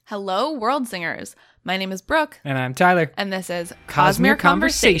Hello, World Singers. My name is Brooke. And I'm Tyler. And this is Cosmere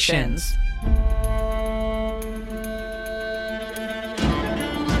Conversations.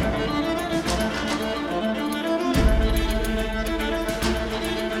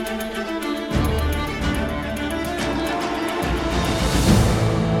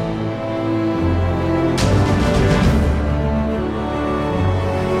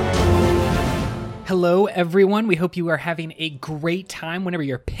 Hello, everyone. We hope you are having a great time whenever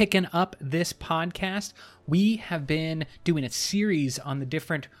you're picking up this podcast. We have been doing a series on the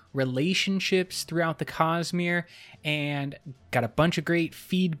different relationships throughout the Cosmere and got a bunch of great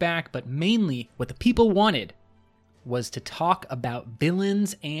feedback, but mainly what the people wanted was to talk about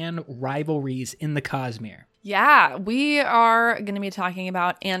villains and rivalries in the Cosmere. Yeah, we are going to be talking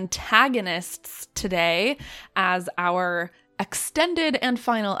about antagonists today as our extended and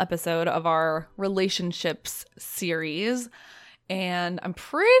final episode of our relationships series. And I'm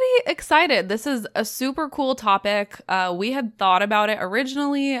pretty excited. This is a super cool topic. We had thought about it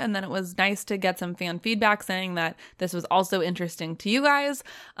originally, and then it was nice to get some fan feedback saying that this was also interesting to you guys.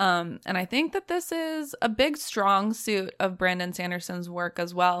 And I think that this is a big, strong suit of Brandon Sanderson's work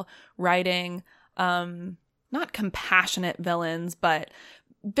as well, writing not compassionate villains, but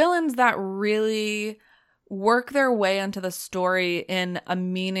villains that really work their way into the story in a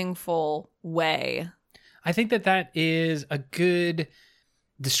meaningful way. I think that is a good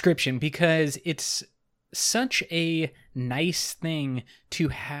description because it's such a nice thing to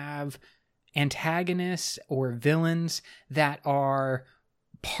have antagonists or villains that are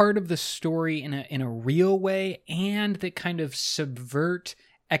part of the story in a real way and that kind of subvert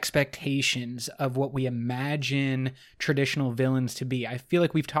expectations of what we imagine traditional villains to be. I feel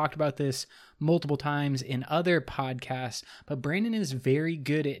like we've talked about this multiple times in other podcasts, but Brandon is very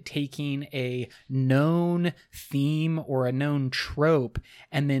good at taking a known theme or a known trope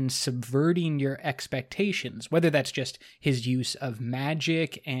and then subverting your expectations, whether that's just his use of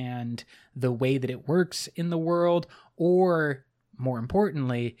magic and the way that it works in the world, or more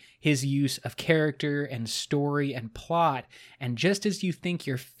importantly, his use of character and story and plot. And just as you think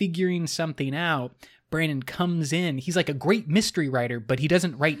you're figuring something out, Brandon comes in. He's like a great mystery writer, but he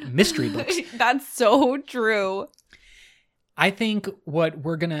doesn't write mystery books. That's so true. I think what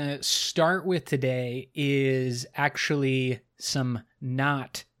we're going to start with today is actually some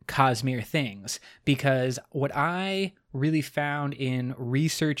not Cosmere things, because what I really found in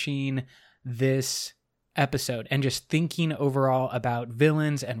researching this episode and just thinking overall about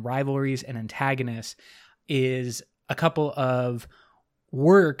villains and rivalries and antagonists is a couple of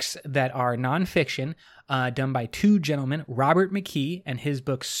works that are nonfiction done by two gentlemen, Robert McKee and his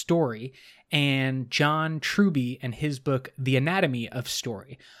book Story, and John Truby and his book The Anatomy of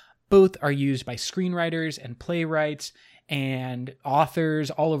Story. Both are used by screenwriters and playwrights and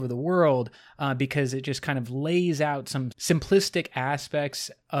authors all over the world because it just kind of lays out some simplistic aspects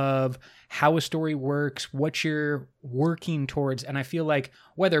of how a story works, what you're working towards. And I feel like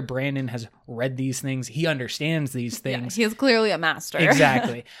whether Brandon has read these things, he understands these things. Yeah, he is clearly a master.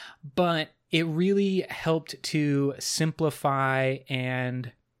 Exactly. But it really helped to simplify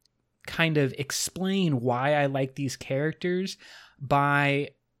and kind of explain why I like these characters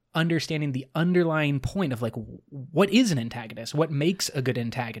by understanding the underlying point of like, what is an antagonist? What makes a good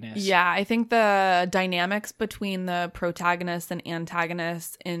antagonist? Yeah, I think the dynamics between the protagonists and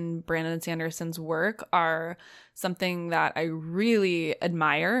antagonists in Brandon Sanderson's work are something that I really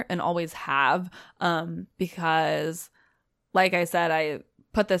admire and always have, because like I said, I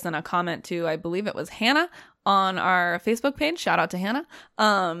put this in a comment to, I believe it was Hannah on our Facebook page. Shout out to Hannah.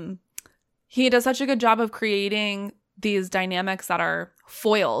 He does such a good job of creating these dynamics that are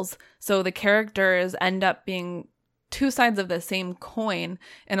foils. So the characters end up being two sides of the same coin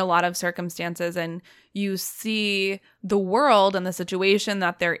in a lot of circumstances. And you see the world and the situation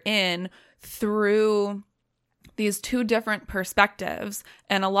that they're in through these two different perspectives.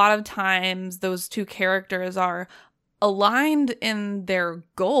 And a lot of times those two characters are aligned in their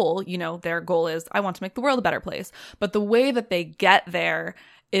goal. You know, their goal is, I want to make the world a better place. But the way that they get there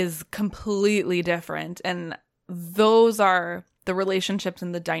is completely different. And those are the relationships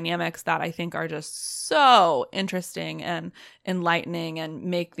and the dynamics that I think are just so interesting and enlightening and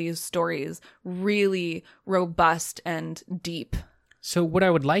make these stories really robust and deep. So what I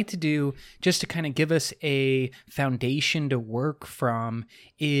would like to do, just to kind of give us a foundation to work from,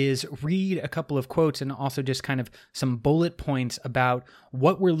 is read a couple of quotes and also just kind of some bullet points about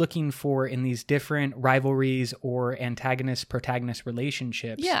what we're looking for in these different rivalries or antagonist-protagonist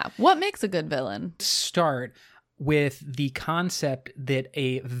relationships. Yeah, what makes a good villain? Start. with the concept that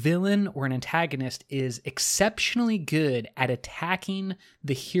a villain or an antagonist is exceptionally good at attacking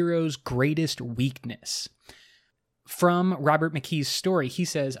the hero's greatest weakness. From Robert McKee's story, he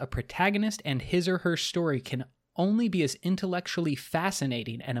says, a protagonist and his or her story can only be as intellectually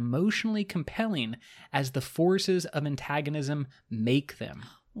fascinating and emotionally compelling as the forces of antagonism make them.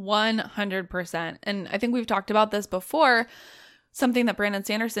 100%. And I think we've talked about this before. Something that Brandon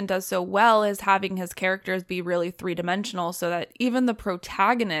Sanderson does so well is having his characters be really three-dimensional so that even the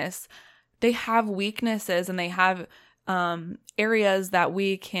protagonists, they have weaknesses and they have areas that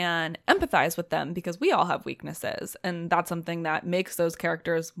we can empathize with them because we all have weaknesses. And that's something that makes those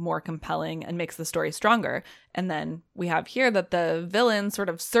characters more compelling and makes the story stronger. And then we have here that the villains sort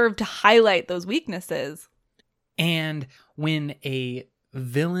of serve to highlight those weaknesses. And when a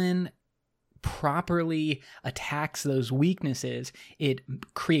villain properly attacks those weaknesses, it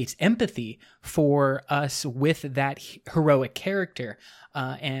creates empathy for us with that heroic character.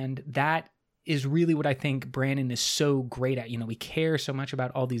 And that is really what I think Brandon is so great at. You know, we care so much about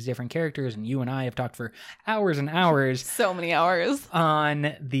all these different characters, and you and I have talked for hours and hours. So many hours.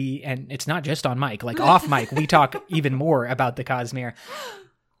 And it's not just on mic, like off mic, we talk even more about the Cosmere.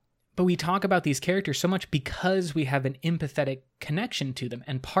 But we talk about these characters so much because we have an empathetic connection to them.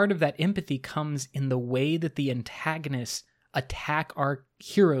 And part of that empathy comes in the way that the antagonists attack our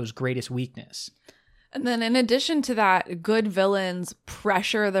hero's greatest weakness. And then in addition to that, good villains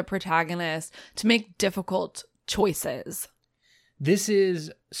pressure the protagonist to make difficult choices. This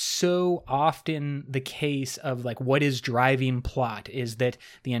is so often the case of like what is driving plot is that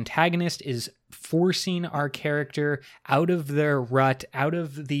the antagonist is forcing our character out of their rut, out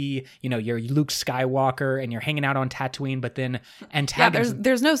of the, you know, you're Luke Skywalker and you're hanging out on Tatooine, but then antagonist. Yeah,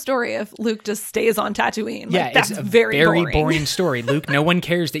 there's no story if Luke just stays on Tatooine. Yeah, like, that's it's a very boring story. Luke, no one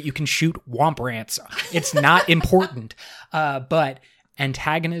cares that you can shoot womp rants. It's not important. But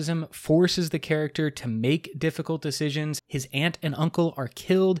antagonism forces the character to make difficult decisions. His aunt and uncle are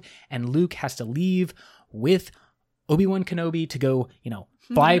killed, and Luke has to leave with Obi-Wan Kenobi to go, you know,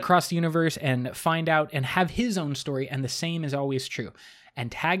 fly across the universe and find out and have his own story. And the same is always true.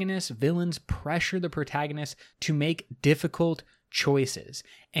 Antagonists, villains pressure the protagonist to make difficult choices.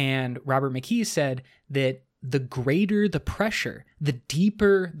 And Robert McKee said that the greater the pressure, the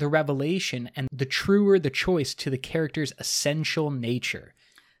deeper the revelation, and the truer the choice to the character's essential nature.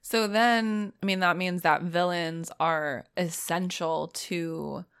 So then, I mean, that means that villains are essential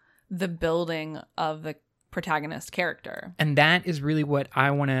to the building of the protagonist character. And that is really what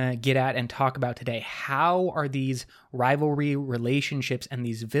I want to get at and talk about today. How are these rivalry relationships and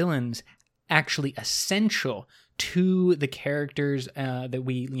these villains actually essential to the characters that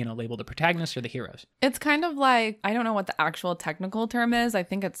we, you know, label the protagonists or the heroes? It's kind of like, I don't know what the actual technical term is. I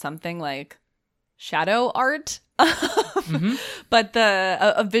think it's something like shadow art. But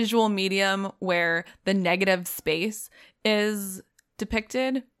a visual medium where the negative space is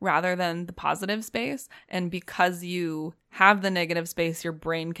depicted rather than the positive space. And because you have the negative space, your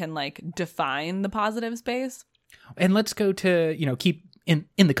brain can like define the positive space. And let's go to, you know, keep in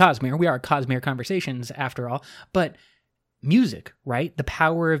the Cosmere. We are Cosmere Conversations after all, but music, right? The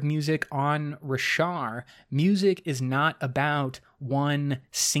power of music on Roshar. Music is not about one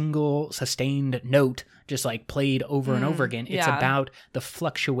single sustained note just like played over and over again. It's about the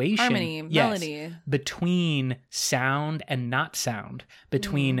fluctuation, harmony, melody, between sound and not sound,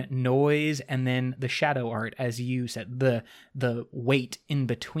 between noise and then the shadow art, as you said, the weight in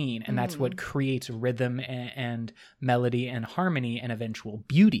between. And that's what creates rhythm and melody and harmony and eventual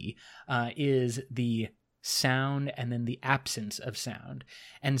beauty, is the sound and then the absence of sound.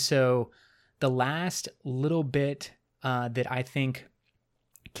 And so the last little bit that I think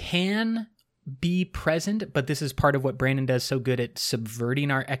can be present, but this is part of what Brandon does so good at subverting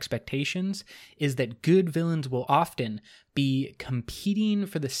our expectations, is that good villains will often be competing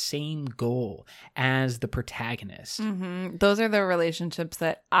for the same goal as the protagonist. Those are the relationships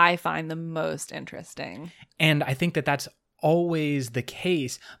that I find the most interesting. And I think that that's always the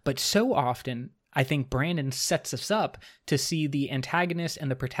case, but so often I think Brandon sets us up to see the antagonist and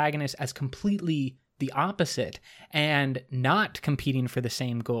the protagonist as completely the opposite and not competing for the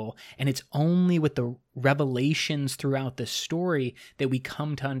same goal. And it's only with the revelations throughout the story that we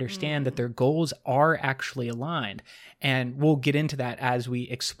come to understand that their goals are actually aligned. And we'll get into that as we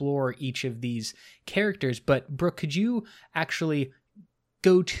explore each of these characters. But Brooke, could you actually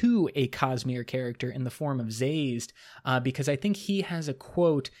go to a Cosmere character in the form of Zazed, because I think he has a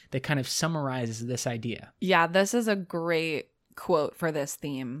quote that kind of summarizes this idea. Yeah, this is a great quote for this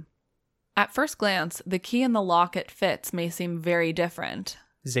theme. At first glance, the key in the lock it fits may seem very different.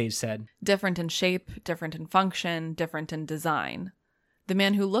 Zaze said. Different in shape, different in function, different in design. The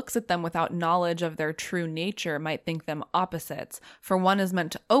man who looks at them without knowledge of their true nature might think them opposites, for one is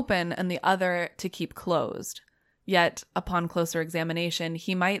meant to open and the other to keep closed. Yet, upon closer examination,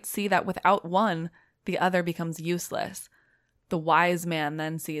 he might see that without one, the other becomes useless. The wise man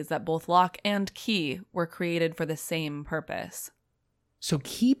then sees that both lock and key were created for the same purpose. So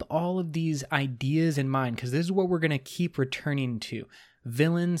keep all of these ideas in mind, because this is what we're going to keep returning to.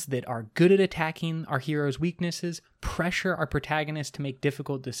 Villains that are good at attacking our heroes' weaknesses, pressure our protagonists to make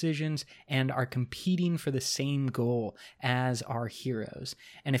difficult decisions, and are competing for the same goal as our heroes.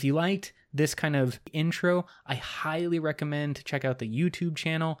 And if you liked this kind of intro, I highly recommend to check out the YouTube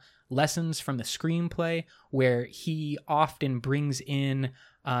channel, Lessons from the Screenplay, where he often brings in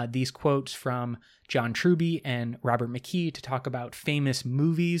these quotes from John Truby and Robert McKee to talk about famous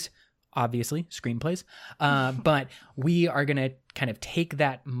movies, obviously screenplays, but we are going to kind of take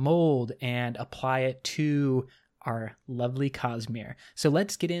that mold and apply it to our lovely Cosmere. So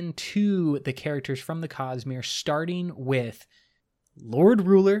let's get into the characters from the Cosmere, starting with Lord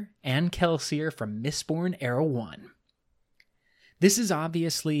Ruler and Kelsier from Mistborn Era 1. This is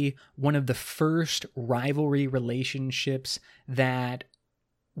obviously one of the first rivalry relationships that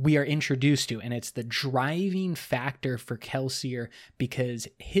we are introduced to, and it's the driving factor for Kelsier because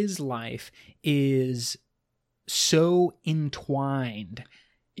his life is so entwined.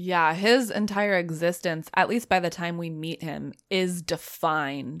 Yeah, his entire existence, at least by the time we meet him, is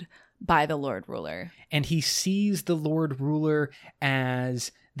defined by the Lord Ruler. And he sees the Lord Ruler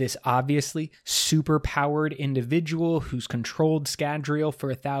as this obviously super-powered individual who's controlled Scadrial for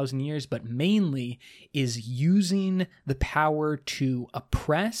 1,000 years, but mainly is using the power to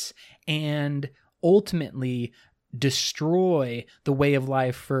oppress and ultimately destroy the way of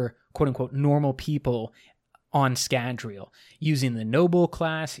life for quote-unquote normal people on Scadrial, using the noble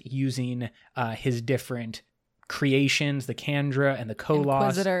class, using his different creations, the Kandra and the Koloss.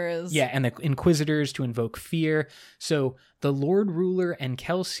 Inquisitors. Yeah, and the Inquisitors to invoke fear. So the Lord Ruler and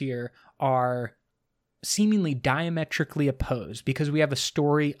Kelsier are seemingly diametrically opposed because we have a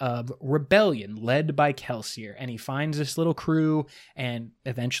story of rebellion led by Kelsier, and he finds this little crew and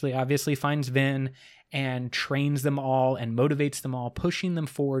eventually obviously finds Vin and trains them all and motivates them all, pushing them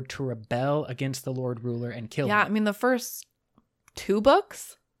forward to rebel against the Lord Ruler and kill him. Yeah, I mean, the first 2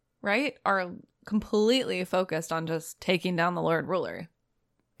 books, right, are completely focused on just taking down the Lord Ruler.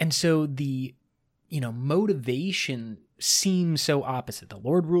 And so the, motivation seems so opposite. The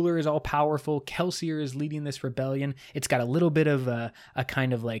Lord Ruler is all powerful. Kelsier is leading this rebellion. It's got a little bit of a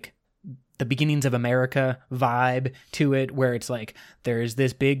kind of like the beginnings of America vibe to it, where it's like there's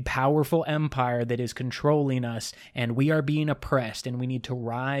this big powerful empire that is controlling us and we are being oppressed and we need to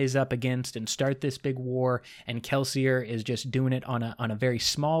rise up against and start this big war. And Kelsier is just doing it on a very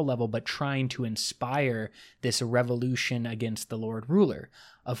small level, but trying to inspire this revolution against the Lord Ruler.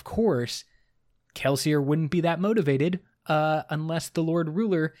 Of course, Kelsier wouldn't be that motivated unless the Lord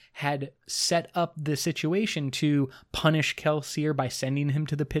Ruler had set up the situation to punish Kelsier by sending him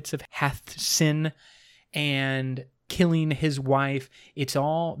to the pits of Hathsin and killing his wife. It's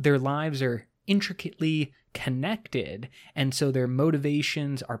all, their lives are intricately connected, and so their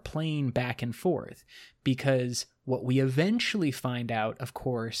motivations are playing back and forth, because what we eventually find out, of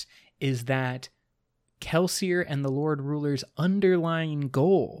course, is that Kelsier and the Lord Ruler's underlying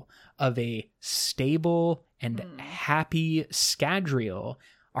goal of a stable and happy Scadrial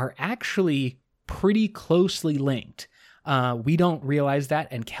are actually pretty closely linked. We don't realize that,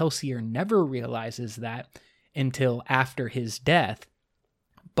 and Kelsier never realizes that until after his death.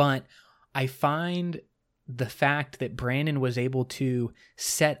 But I find the fact that Brandon was able to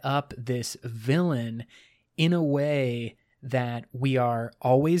set up this villain in a way that we are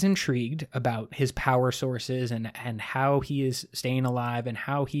always intrigued about his power sources and how he is staying alive and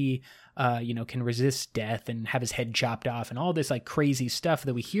how he can resist death and have his head chopped off and all this like crazy stuff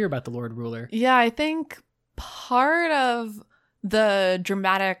that we hear about the Lord Ruler. Yeah, I think part of the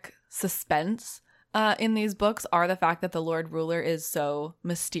dramatic suspense in these books are the fact that the Lord Ruler is so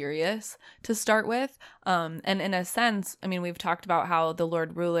mysterious to start with. And in a sense, I mean, we've talked about how the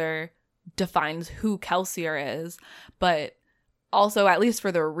Lord Ruler defines who Kelsier is, but also, at least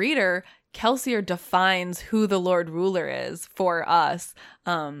for the reader, Kelsier defines who the Lord Ruler is for us.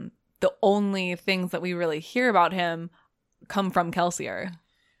 The only things that we really hear about him come from Kelsier.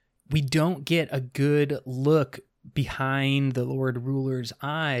 We don't get a good look behind the Lord Ruler's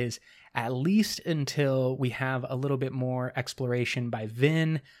eyes, at least until we have a little bit more exploration by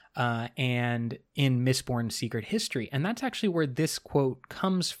Vin and in Mistborn's Secret History. And that's actually where this quote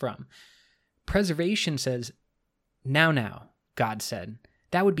comes from. Preservation says, Now, God said,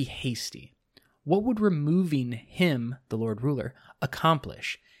 that would be hasty. What would removing him, the Lord Ruler,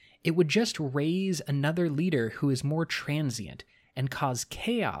 accomplish? It would just raise another leader who is more transient and cause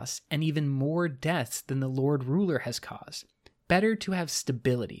chaos and even more deaths than the Lord Ruler has caused. Better to have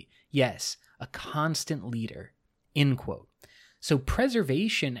stability, yes, a constant leader, end quote. So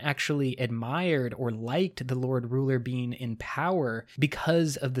preservation actually admired or liked the Lord Ruler being in power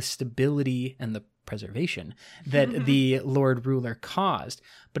because of the stability and the preservation that the Lord Ruler caused.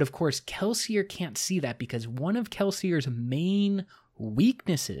 But of course, Kelsier can't see that because one of Kelsier's main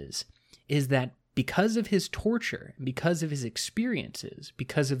weaknesses is that because of his torture, because of his experiences,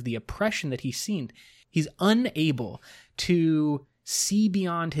 because of the oppression that he's seen, he's unable to see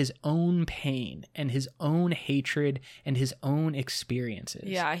beyond his own pain and his own hatred and his own experiences.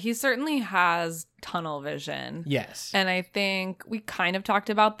 Yeah, he certainly has tunnel vision. Yes. And I think we kind of talked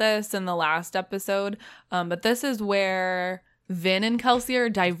about this in the last episode, but this is where Vin and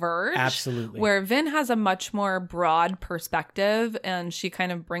Kelsier diverge. Absolutely. Where Vin has a much more broad perspective, and she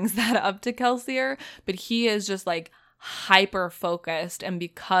kind of brings that up to Kelsier, but he is just like hyper focused, and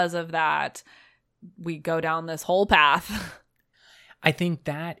because of that, we go down this whole path. I think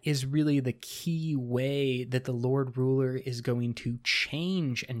that is really the key way that the Lord Ruler is going to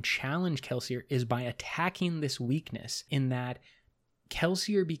change and challenge Kelsier is by attacking this weakness in that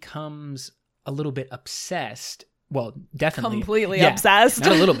Kelsier becomes a little bit obsessed. Well, definitely. Completely obsessed.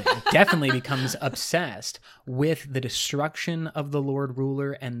 Not a little bit. Definitely becomes obsessed with the destruction of the Lord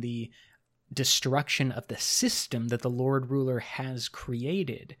Ruler and the destruction of the system that the Lord Ruler has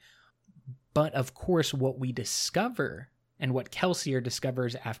created. But of course, what we discover and what Kelsier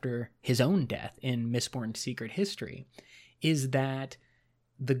discovers after his own death in Mistborn Secret History is that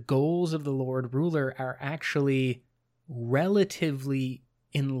the goals of the Lord Ruler are actually relatively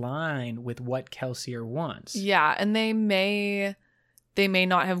in line with what Kelsier wants. Yeah, and they may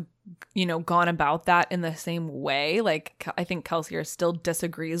not have, gone about that in the same way. Like, I think Kelsier still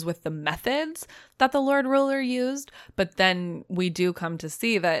disagrees with the methods that the Lord Ruler used, but then we do come to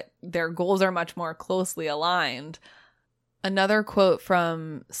see that their goals are much more closely aligned. Another quote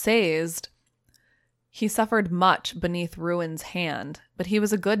from Sazed: "He suffered much beneath Ruin's hand, but he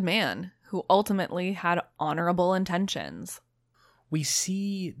was a good man who ultimately had honorable intentions." We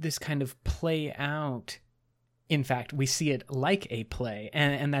see this kind of play out. In fact, we see it like a play.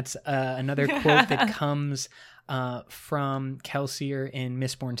 And that's another quote that comes from Kelsier in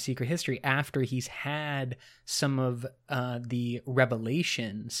Mistborn Secret History after he's had some of the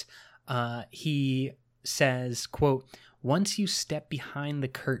revelations. He says, quote, "Once you step behind the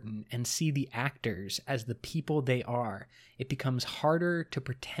curtain and see the actors as the people they are, it becomes harder to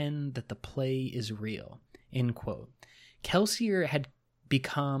pretend that the play is real," end quote. Kelsier had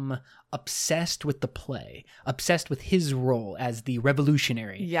become obsessed with the play, obsessed with his role as the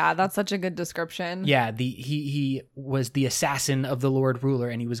revolutionary. Yeah, that's such a good description. Yeah, he was the assassin of the Lord Ruler,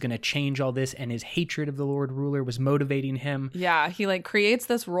 and he was going to change all this, and his hatred of the Lord Ruler was motivating him. Yeah, he creates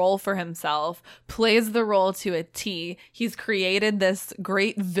this role for himself, plays the role to a T. He's created this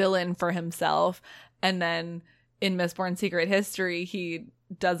great villain for himself, and then in Mistborn Secret History, he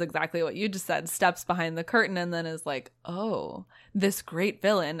does exactly what you just said, steps behind the curtain and then is like, oh, this great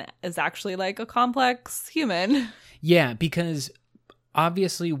villain is actually like a complex human. Yeah, because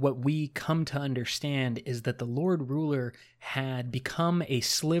obviously what we come to understand is that the Lord Ruler had become a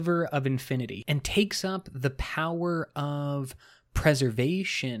sliver of infinity and takes up the power of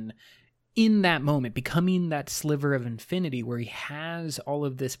preservation in that moment, becoming that sliver of infinity where he has all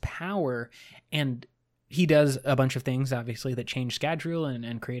of this power, and he does a bunch of things, obviously, that change Scadrial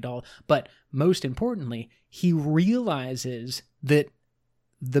and create all. But most importantly, he realizes that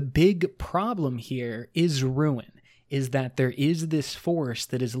the big problem here is Ruin, is that there is this force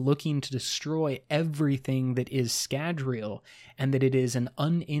that is looking to destroy everything that is Scadrial, and that it is an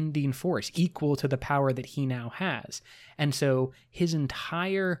unending force equal to the power that he now has. And so his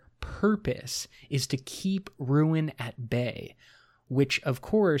entire purpose is to keep Ruin at bay, which, of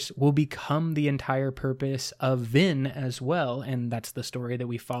course, will become the entire purpose of Vin as well, and that's the story that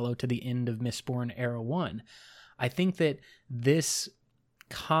we follow to the end of Mistborn Era 1. I think that this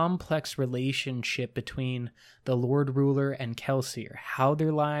complex relationship between the Lord Ruler and Kelsier, how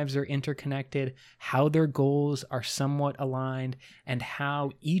their lives are interconnected, how their goals are somewhat aligned, and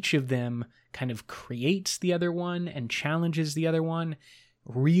how each of them kind of creates the other one and challenges the other one,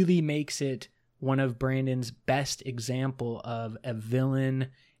 really makes it one of Brandon's best example of a villain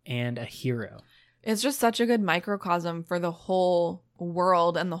and a hero. It's just such a good microcosm for the whole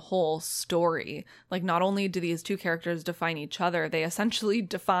world and the whole story. Like, not only do these two characters define each other, they essentially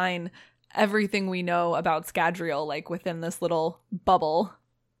define everything we know about Scadrial, like within this little bubble.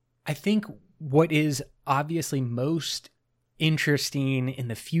 I think what is obviously most interesting in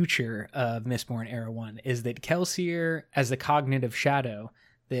the future of Mistborn Era 1 is that Kelsier, as the cognitive shadow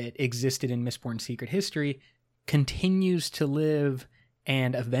that existed in Mistborn Secret History, continues to live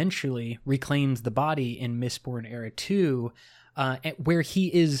and eventually reclaims the body in Mistborn Era 2, where he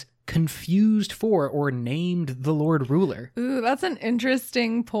is confused for or named the Lord Ruler. Ooh, that's an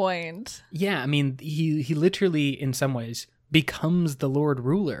interesting point. Yeah, I mean, he literally, in some ways, becomes the Lord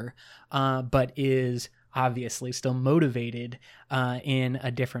Ruler, but is obviously still motivated in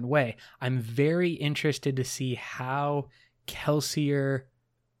a different way. I'm very interested to see how Kelsier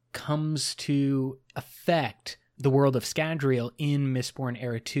comes to affect the world of Scadrial in Mistborn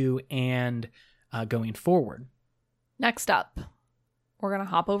Era 2 and going forward. Next up, we're going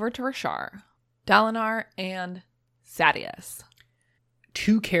to hop over to Roshar, Dalinar, and Sadeas.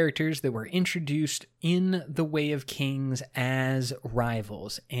 Two characters that were introduced in The Way of Kings as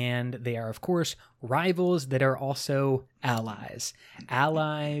rivals. And they are, of course, rivals that are also allies.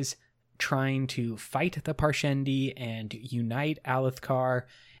 Allies trying to fight the Parshendi and unite Alethkar,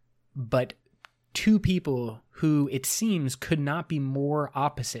 but two people who, it seems, could not be more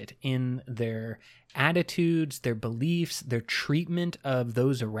opposite in their attitudes, their beliefs, their treatment of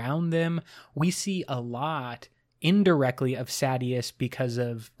those around them. We see a lot indirectly of Sadeas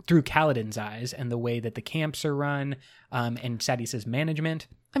through Kaladin's eyes and the way that the camps are run, and Sadeas's management.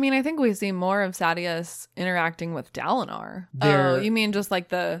 I mean, I think we see more of Sadeas interacting with Dalinar. You mean just like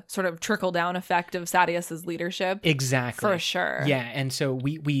the sort of trickle-down effect of Sadeas's leadership? Exactly. For sure. Yeah, and so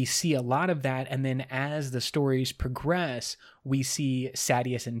we see a lot of that, and then as the stories progress, we see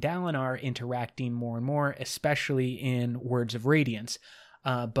Sadeas and Dalinar interacting more and more, especially in Words of Radiance.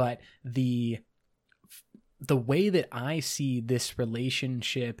 But the way that I see this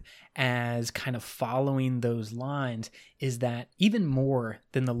relationship as kind of following those lines is that even more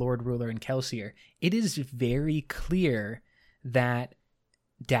than the Lord Ruler and Kelsier, it is very clear that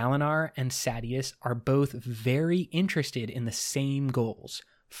Dalinar and Sadeas are both very interested in the same goals.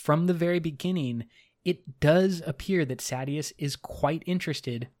 From the very beginning, it does appear that Sadeas is quite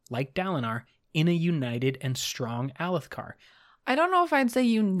interested, like Dalinar, in a united and strong Alethkar. I don't know if I'd say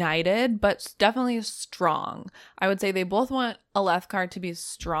united, but definitely strong. I would say they both want Alethkar to be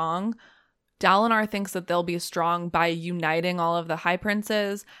strong. Dalinar thinks that they'll be strong by uniting all of the High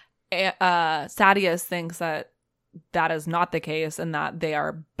Princes. Sadeas thinks that is not the case and that they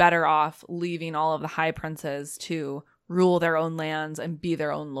are better off leaving all of the High Princes to rule their own lands and be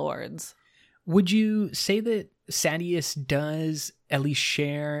their own lords. Would you say that Sadeas does at least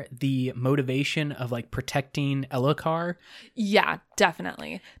share the motivation of like protecting Elhokar? Yeah,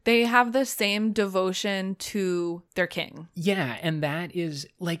 definitely. They have the same devotion to their king. Yeah, and that is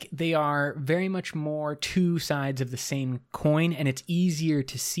like they are very much more two sides of the same coin, and it's easier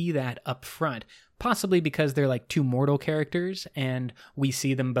to see that up front. Possibly because they're like two mortal characters and we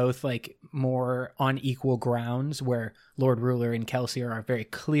see them both like more on equal grounds, where Lord Ruler and Kelsier are very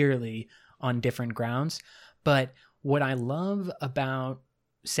clearly on different grounds. But what I love about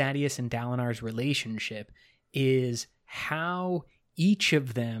Sadeas and Dalinar's relationship is how each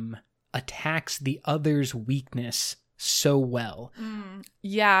of them attacks the other's weakness so well.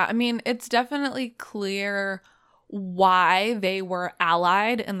 Yeah, I mean, it's definitely clear why they were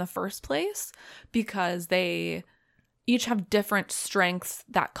allied in the first place, because they each have different strengths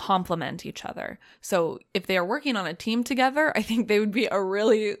that complement each other. So if they are working on a team together, I think they would be a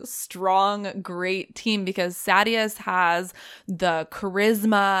really strong, great team, because Sadeas has the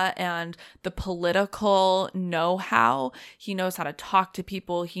charisma and the political know-how. He knows how to talk to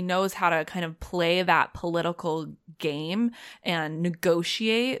people. He knows how to kind of play that political game and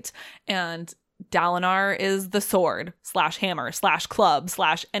negotiate. And Dalinar is the sword / hammer / club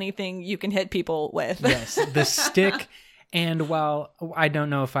 / anything you can hit people with. Yes, the stick. And while I don't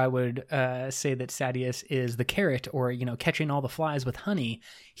know if I would say that Sadeas is the carrot or, catching all the flies with honey,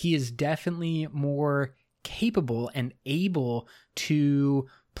 he is definitely more capable and able to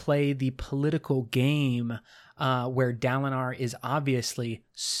play the political game, where Dalinar is obviously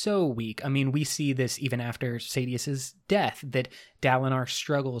so weak. I mean, we see this even after Sadeas's death, that Dalinar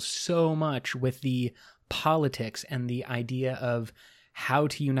struggles so much with the politics and the idea of how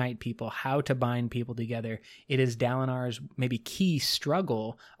to unite people, how to bind people together. It is Dalinar's maybe key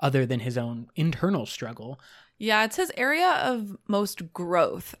struggle, other than his own internal struggle. Yeah, it's his area of most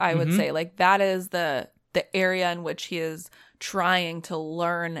growth, I would say. Like, that is the area in which he is trying to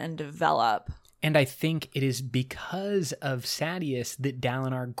learn and develop. And I think it is because of Sadeas that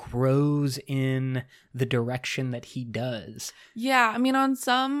Dalinar grows in the direction that he does. Yeah, I mean, on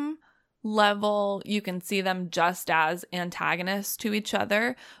some level, you can see them just as antagonists to each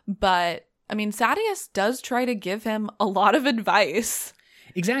other. But I mean, Sadeas does try to give him a lot of advice.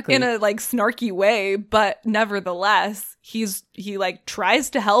 Exactly. In a like snarky way, but nevertheless, he like tries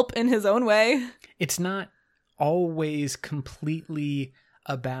to help in his own way. It's not always completely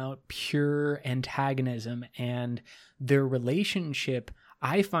about pure antagonism, and their relationship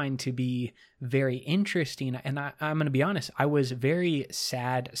I find to be very interesting. And I'm going to be honest, I was very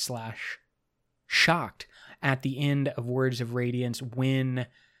sad / shocked at the end of Words of Radiance when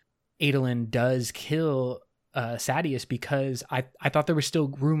Adolin does kill Sadeas, because I thought there was still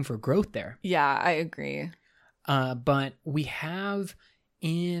room for growth there. Yeah, I agree. But we have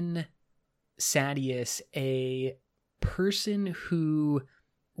in Sadeas a person who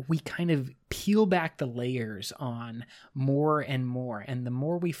we kind of peel back the layers on more and more. And the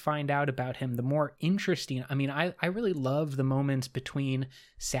more we find out about him, the more interesting. I mean, I really love the moments between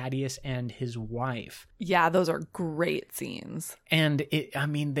Sadeas and his wife. Yeah, those are great scenes. And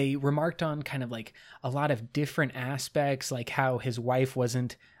they remarked on kind of like a lot of different aspects, like how his wife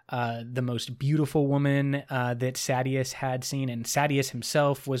wasn't the most beautiful woman that Sadeas had seen. And Sadeas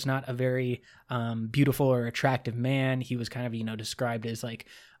himself was not a very beautiful or attractive man. He was kind of, described as like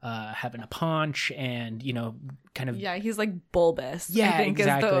having a paunch and, kind of... Yeah, he's like bulbous. Yeah, I think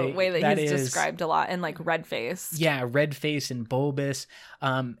exactly. is the way that he's described a lot, and like red face. Yeah, red face and bulbous.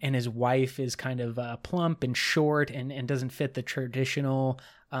 And his wife is kind of plump and short and doesn't fit the traditional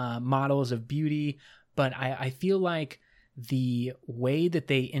models of beauty. But I feel like the way that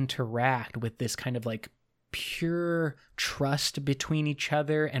they interact with this kind of like pure trust between each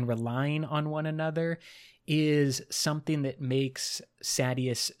other and relying on one another is something that makes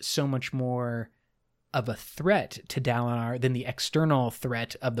Sadeas so much more of a threat to Dalinar than the external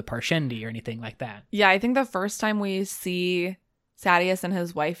threat of the Parshendi or anything like that. Yeah, I think the first time we see Sadeas and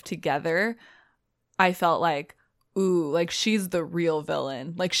his wife together, I felt like, ooh, like she's the real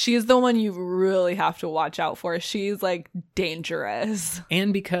villain. Like she's the one you really have to watch out for. She's like dangerous.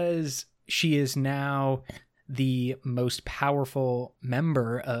 And because she is now the most powerful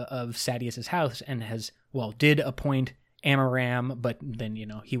member of Sadeas' house and did appoint Amaram, but then,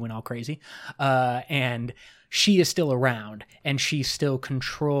 he went all crazy. And she is still around and she still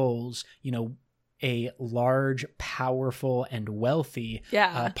controls, a large, powerful, and wealthy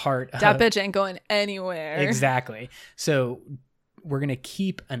part. That bitch ain't going anywhere. Exactly. So we're going to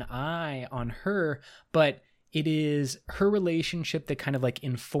keep an eye on her, but it is her relationship that kind of like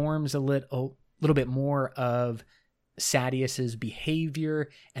informs a little bit more of Sadeas's behavior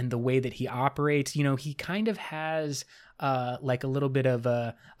and the way that he operates. He kind of has like a little bit of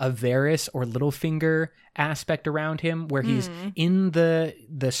a Varys or Littlefinger aspect around him, where he's in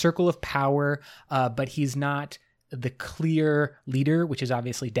the circle of power, but he's not the clear leader, which is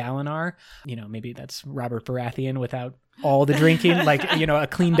obviously Dalinar. Maybe that's Robert Baratheon without all the drinking, like, a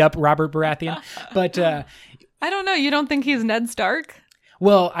cleaned up Robert Baratheon. But I don't know. You don't think he's Ned Stark?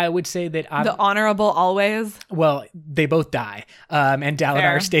 Well, I would say that the honorable always. Well, they both die, and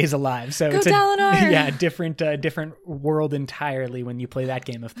Dalinar stays alive. So it's Dalinar! Different world entirely when you play that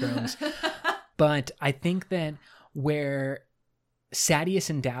Game of Thrones. But I think that where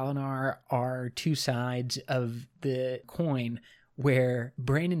Sadeas and Dalinar are two sides of the coin, where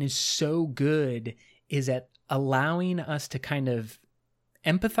Brandon is so good is at allowing us to kind of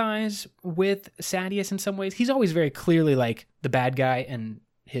empathize with Sadeas in some ways. He's always very clearly like the bad guy, and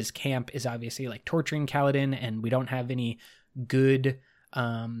his camp is obviously like torturing Kaladin, and we don't have any good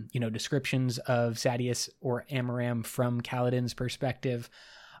descriptions of Sadeas or Amaram from Kaladin's perspective.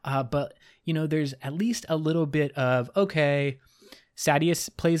 But there's at least a little bit of, okay, Sadeas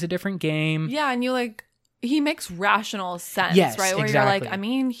plays a different game. Yeah, and he makes rational sense, yes, right? Where exactly.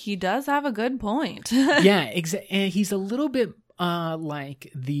 You're like, he does have a good point. Yeah, and he's a little bit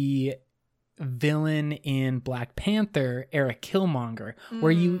like the villain in Black Panther, Eric Killmonger,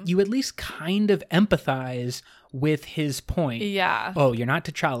 where you at least kind of empathize with his point. Yeah. Oh, you're not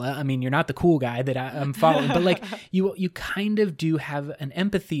T'Challa. I mean, you're not the cool guy that I'm following, but like you kind of do have an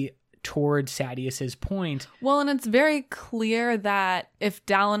empathy towards Sadeas's point. Well, and it's very clear that if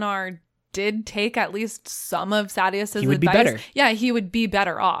Dalinar did take at least some of Sadeas's advice, be better. Yeah, he would be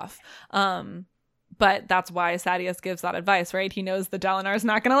better off. But that's why Sadeas gives that advice, right? He knows that Dalinar's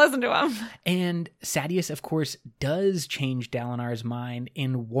not going to listen to him. And Sadeas, of course, does change Dalinar's mind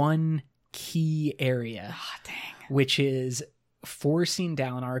in one key area, which is forcing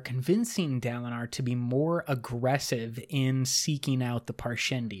Dalinar, convincing Dalinar to be more aggressive in seeking out the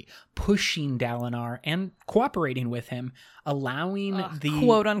Parshendi, pushing Dalinar and cooperating with him, allowing the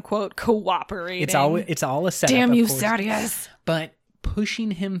quote unquote cooperating. It's all a setup. Damn you, of course. Sadeas! But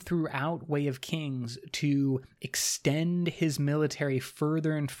pushing him throughout Way of Kings to extend his military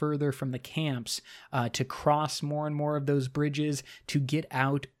further and further from the camps, to cross more and more of those bridges, to get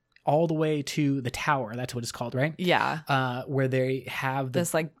out all the way to the tower. That's what it's called, right? Yeah. Where they have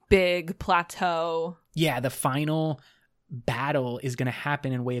this like big plateau. Yeah, the final battle is going to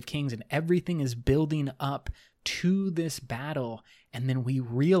happen in Way of Kings, and everything is building up to this battle. And then we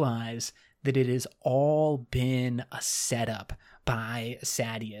realize that it has all been a setup by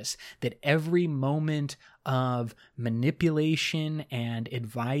Sadeas, that every moment of manipulation and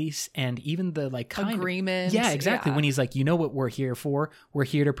advice and even the like kind agreement. Yeah, exactly. When he's like, you know what we're here for? We're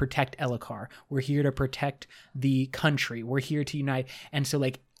here to protect Elhokar. We're here to protect the country. We're here to unite. And so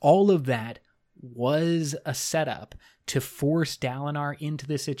like all of that was a setup to force Dalinar into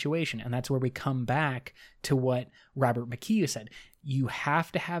this situation. And that's where we come back to what Robert McKee said. You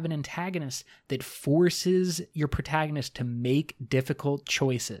have to have an antagonist that forces your protagonist to make difficult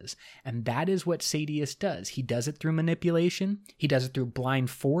choices. And that is what Sadeas does. He does it through manipulation. He does it through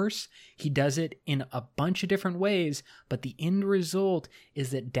blind force. He does it in a bunch of different ways. But the end result is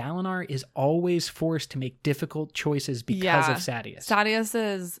that Dalinar is always forced to make difficult choices because of Sadeas.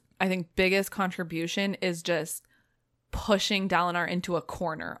 Sadeas's, I think, biggest contribution is just pushing Dalinar into a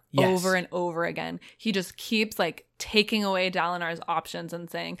corner over and over again. He just keeps like taking away Dalinar's options and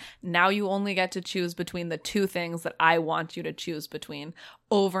saying, now you only get to choose between the two things that I want you to choose between.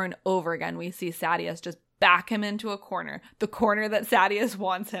 Over and over again, we see Sadeas just back him into a corner, the corner that Sadeas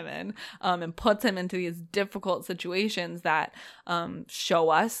wants him in, and puts him into these difficult situations that show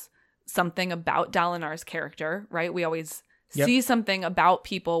us something about Dalinar's character, right? We always see something about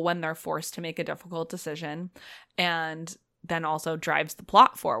people when they're forced to make a difficult decision, and then also drives the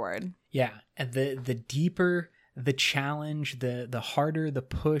plot forward. Yeah. And the deeper the challenge, the harder the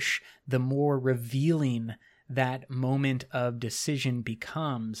push, the more revealing that moment of decision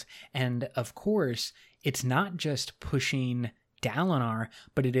becomes. And of course, it's not just pushing Dalinar,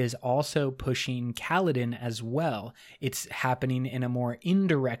 but it is also pushing Kaladin as well. It's happening in a more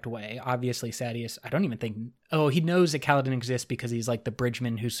indirect way. Obviously, Sadeas, I don't even think... Oh, he knows that Kaladin exists because he's like the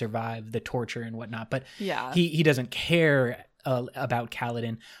bridgeman who survived the torture and whatnot. But he doesn't care about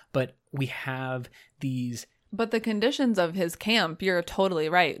Kaladin. But we have these... But the conditions of his camp, you're totally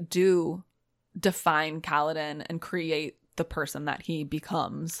right, do define Kaladin and create the person that he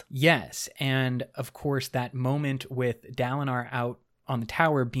becomes. Yes, and of course that moment with Dalinar out on the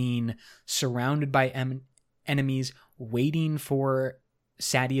tower being surrounded by enemies, waiting for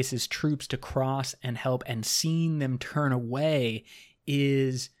Sadeas's troops to cross and help, and seeing them turn away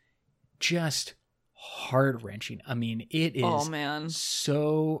is just heart-wrenching. I mean, it is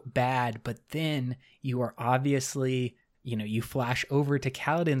so bad, but then you are obviously... you flash over to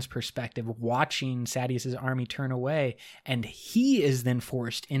Kaladin's perspective, watching Sadeas's army turn away, and he is then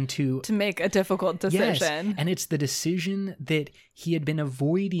forced to make a difficult decision. Yes, and it's the decision that he had been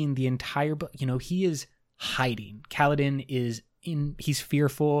avoiding the entire book. He is hiding. Kaladin he's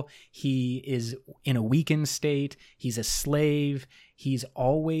fearful. He is in a weakened state. He's a slave. He's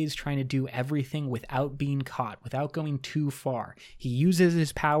always trying to do everything without being caught, without going too far. He uses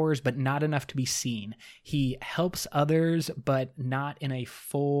his powers, but not enough to be seen. He helps others, but not in a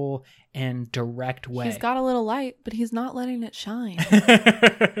full and direct way. He's got a little light, but he's not letting it shine.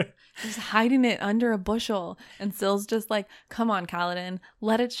 He's hiding it under a bushel. And Syl's just like, come on, Kaladin,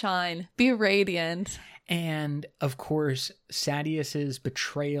 let it shine. Be radiant. And, of course, Sadeas's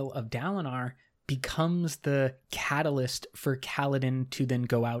betrayal of Dalinar becomes the catalyst for Kaladin to then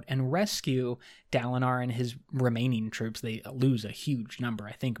go out and rescue Dalinar and his remaining troops. They lose a huge number.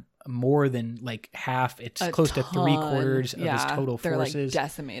 I think more than like half. It's close to 3/4 of his total forces. They're like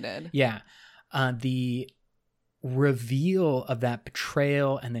decimated. Yeah. The reveal of that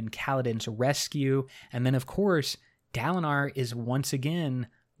betrayal and then Kaladin's rescue. And then, of course, Dalinar is once again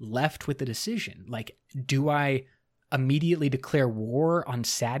left with the decision. Like, do I immediately declare war on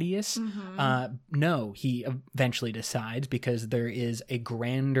Sadeas? No, he eventually decides, because there is a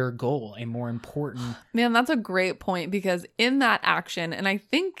grander goal, a more important... Man, that's a great point, because in that action, and I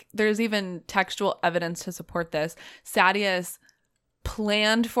think there's even textual evidence to support this, Sadeas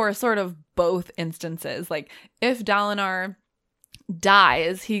planned for sort of both instances. Like, if Dalinar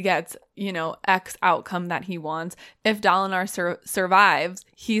dies, he gets, X outcome that he wants. If Dalinar survives,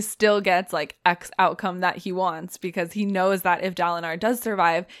 he still gets like X outcome that he wants, because he knows that if Dalinar does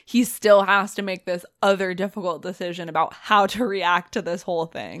survive, he still has to make this other difficult decision about how to react to this whole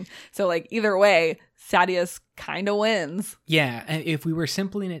thing. So like either way, Sadeas kind of wins. Yeah, if we were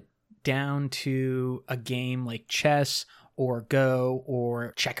simpling it down to a game like chess or Go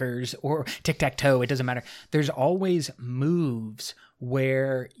or checkers or tic-tac-toe, it doesn't matter. There's always moves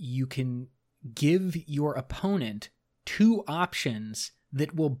where you can give your opponent two options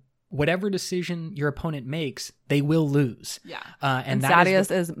that will, whatever decision your opponent makes, they will lose. Yeah. And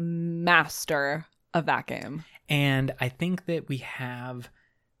Sadeas is master of that game. And I think that we have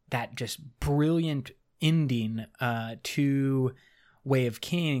that just brilliant ending to Way of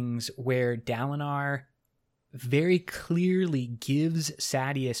Kings, where Dalinar very clearly gives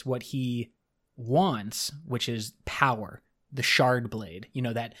Sadeas what he wants, which is power, the shard blade,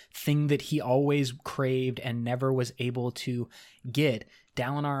 that thing that he always craved and never was able to get.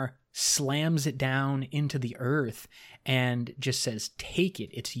 Dalinar slams it down into the earth and just says, take it,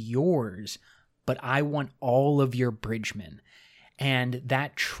 it's yours, but I want all of your bridgemen. And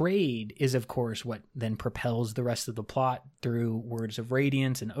that trade is, of course, what then propels the rest of the plot through Words of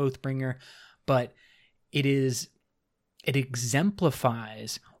Radiance and Oathbringer. But it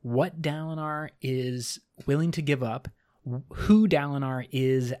exemplifies what Dalinar is willing to give up, who Dalinar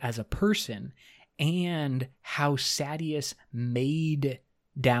is as a person, and how Sadeas made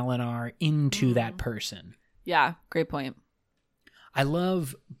Dalinar into that person. Yeah, great point. I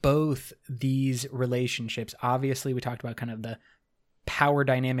love both these relationships. Obviously, we talked about kind of the power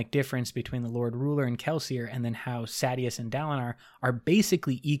dynamic difference between the Lord Ruler and Kelsier, and then how Sadeas and Dalinar are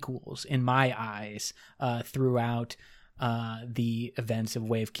basically equals in my eyes throughout the events of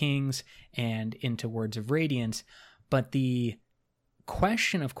Way of Kings and into Words of Radiance. But the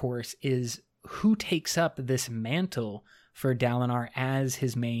question, of course, is who takes up this mantle for Dalinar as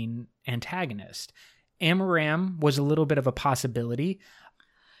his main antagonist? Amaram was a little bit of a possibility.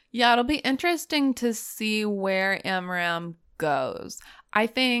 Yeah, it'll be interesting to see where Amaram goes. I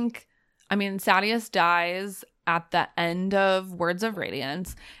think, Sadeas dies at the end of Words of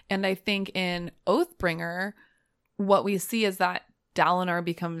Radiance, and I think in Oathbringer, what we see is that Dalinar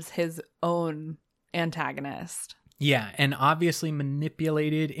becomes his own antagonist. Yeah, and obviously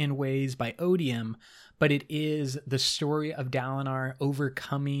manipulated in ways by Odium, but it is the story of Dalinar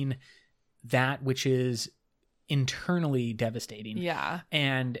overcoming that which is internally devastating. Yeah.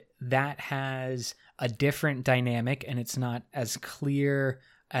 And that has a different dynamic, and it's not as clear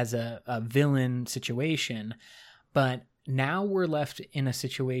as a villain situation. But now we're left in a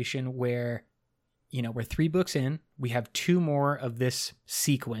situation where, we're 3 books in, we have 2 more of this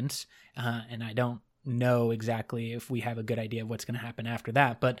sequence, and I don't know exactly if we have a good idea of what's going to happen after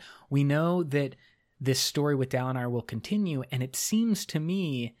that, but we know that this story with Dalinar will continue, and it seems to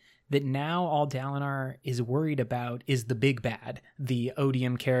me that now all Dalinar is worried about is the big bad, the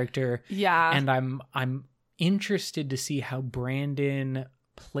Odium character. Yeah. And I'm interested to see how Brandon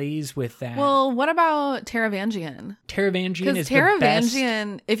plays with that. Well, what about Taravangian? Taravangian is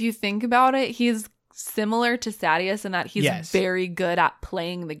Taravangian, if you think about it, he's similar to Sadeas in that he's very good at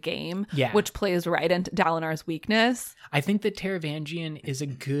playing the game, which plays right into Dalinar's weakness. I think that Taravangian is a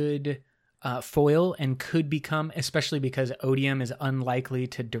good foil and could become, especially because Odium is unlikely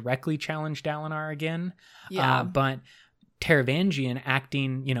to directly challenge Dalinar again. Yeah. But Taravangian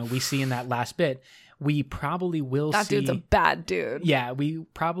acting, we see in that last bit, we probably will see... That dude's a bad dude. Yeah, we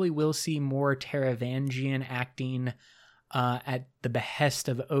probably will see more Taravangian acting at the behest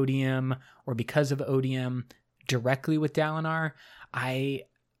of Odium or because of Odium directly with Dalinar. I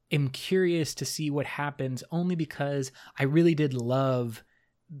am curious to see what happens, only because I really did love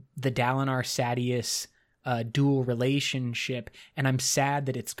the Dalinar Sadeas dual relationship, and I'm sad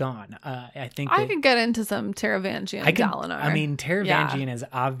that it's gone. I think I could get into some Taravangian Dalinar. Taravangian is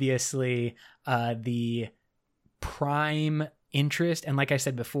obviously the prime interest, and like I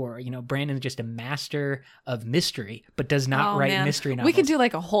said before, Brandon's just a master of mystery, but does not write mystery novels. We could do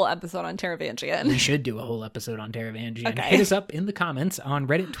like a whole episode on Taravangian. We should do a whole episode on Taravangian. Okay. Hit us up in the comments on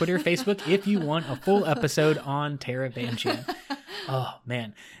Reddit, Twitter, Facebook if you want a full episode on Taravangian. Oh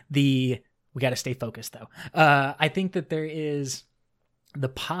man, we got to stay focused though. I think that there is the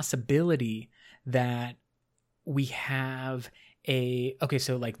possibility that we have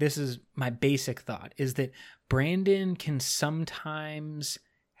so like this is my basic thought, is that Brandon can sometimes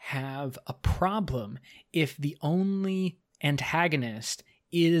have a problem if the only antagonist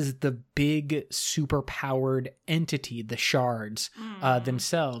is the big superpowered entity, the shards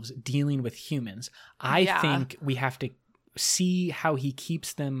themselves dealing with humans. I think we have to see how he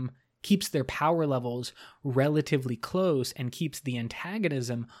keeps their power levels relatively close and keeps the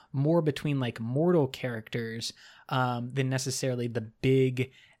antagonism more between like mortal characters than necessarily the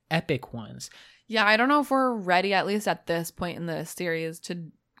big epic ones. Yeah, I don't know if we're ready, at least at this point in the series,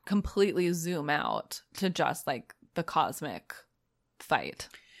 to completely zoom out to just like the cosmic fight.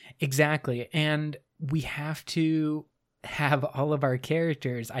 Exactly. And we have to have all of our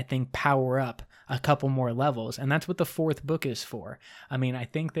characters, I think, power up a couple more levels. And that's what the fourth book is for. I mean, I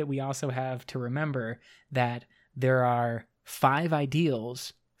think that we also have to remember that there are 5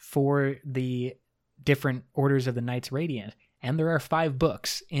 ideals for the different orders of the Knights Radiant. And there are 5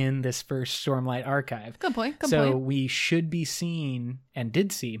 books in this first Stormlight archive. Good point. So we should be seeing, and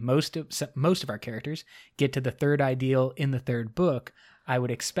did see, most of our characters get to the 3rd ideal in the 3rd book. I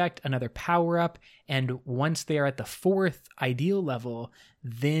would expect another power up, and once they are at the 4th ideal level,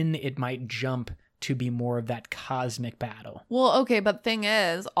 then it might jump to be more of that cosmic battle. Well, okay, but thing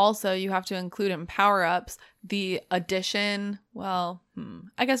is, also you have to include in power-ups the addition, well,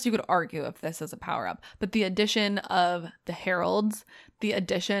 I guess you could argue if this is a power-up, but the addition of the heralds, the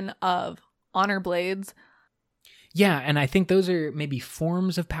addition of honor blades. Yeah, and I think those are maybe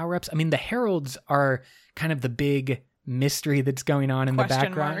forms of power-ups. I mean, the heralds are kind of the big mystery that's going on in the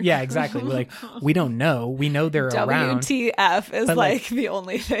background. Mark. Yeah, exactly. We're like, we don't know. We know they're around. WTF is like the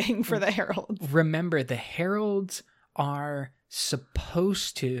only thing for the heralds. Remember, the heralds are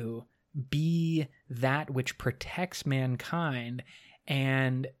supposed to be that which protects mankind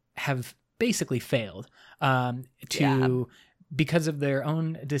and have basically failed because of their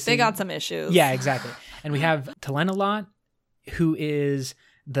own decisions. They got some issues. Yeah, exactly. And we have Telenalot, who is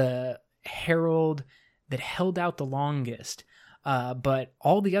the herald that held out the longest, but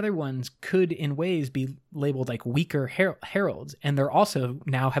all the other ones could in ways be labeled like weaker heralds, and they're also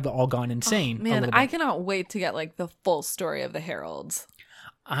now have all gone insane. Oh, man, I cannot wait to get like the full story of the heralds.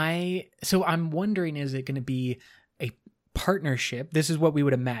 So I'm wondering, is it going to be a partnership? This is what we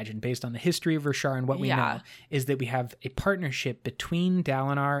would imagine based on the history of Roshar and what we know, is that we have a partnership between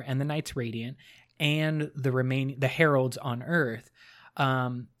Dalinar and the Knights Radiant and the heralds on Earth,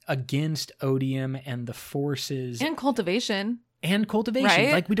 against Odium and the forces and cultivation,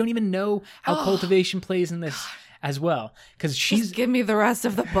 right? Like, we don't even know how cultivation plays in this as well, because just give me the rest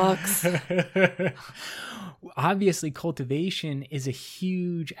of the books. Obviously cultivation is a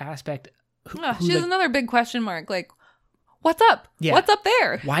huge aspect. She's another big question mark. Like, what's up? Yeah. What's up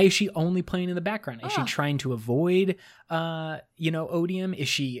there? Why is she only playing in the background? Is she trying to avoid Odium? Is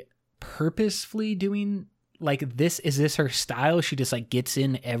she purposefully doing like this? Is this her style? She just like gets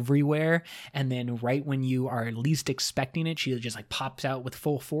in everywhere, and then right when you are least expecting it, she just like pops out with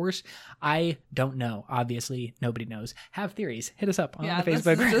full force. I don't know. Obviously nobody knows. Have theories, hit us up on the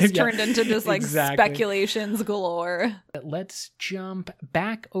Facebook. This just turned into just like speculations galore. Let's jump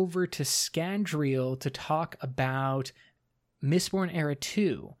back over to Scadrial to talk about Mistborn Era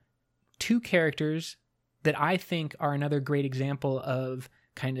 2 characters that I think are another great example of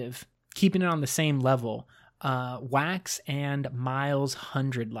kind of keeping it on the same level. Wax and Miles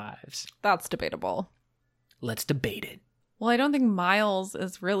 100 Lives. That's debatable. Let's debate it. Well, I don't think Miles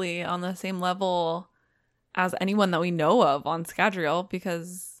is really on the same level as anyone that we know of on Scadrial,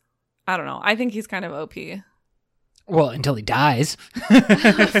 because, I don't know, I think he's kind of OP. Well, until he dies. Fair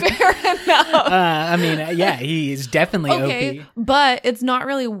enough. I mean, yeah, he is definitely OP. But it's not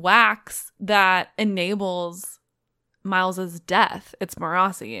really Wax that enables Miles's death. It's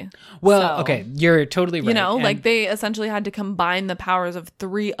Marasi. Well, okay, you're totally right. You know, like they essentially had to combine the powers of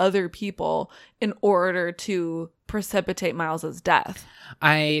 3 other people in order to precipitate Miles's death.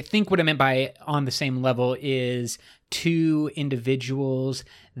 I think what I meant by on the same level is 2 individuals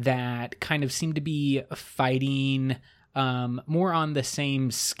that kind of seem to be fighting more on the same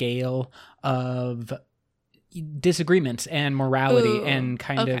scale of disagreements and morality and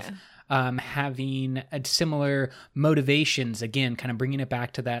kind of having a similar motivations, again, kind of bringing it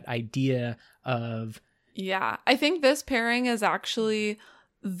back to that idea of... Yeah, I think this pairing is actually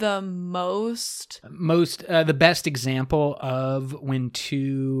the the best example of when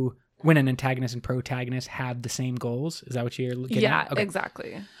an antagonist and protagonist have the same goals. Is that what you're getting at? Yeah,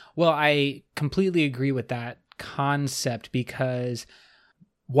 exactly. Well, I completely agree with that concept, because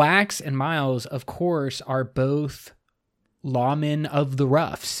Wax and Miles, of course, are both lawmen of the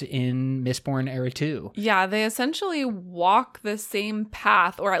roughs in Mistborn Era 2. Yeah, they essentially walk the same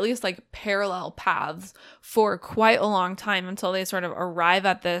path, or at least like parallel paths, for quite a long time until they sort of arrive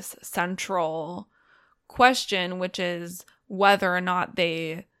at this central question, which is whether or not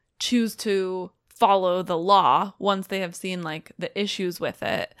they choose to follow the law once they have seen like the issues with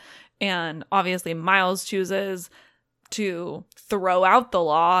it. And obviously Miles chooses to throw out the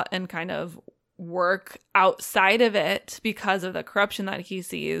law and kind of work outside of it because of the corruption that he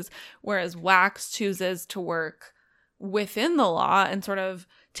sees, whereas Wax chooses to work within the law and sort of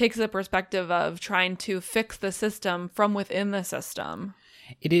takes the perspective of trying to fix the system from within the system.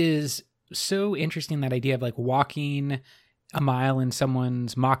 It is so interesting, that idea of like walking a mile in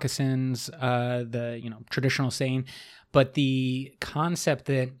someone's moccasins, the traditional saying, but the concept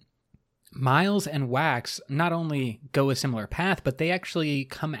that Miles and Wax not only go a similar path, but they actually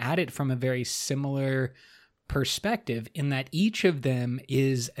come at it from a very similar perspective, in that each of them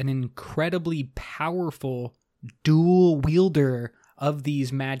is an incredibly powerful dual wielder of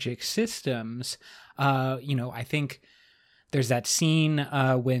these magic systems. I think there's that scene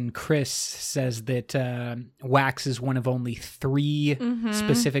when Chris says that Wax is one of only 3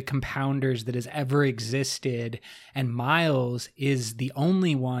 specific compounders that has ever existed, and Miles is the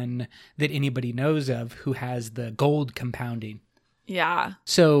only one that anybody knows of who has the gold compounding. Yeah.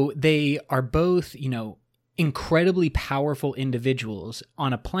 So they are both, incredibly powerful individuals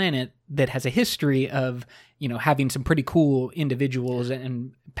on a planet that has a history of, having some pretty cool individuals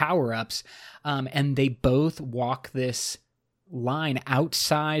and power-ups. And they both walk this line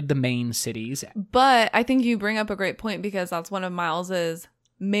outside the main cities. But I think you bring up a great point, because that's one of Miles's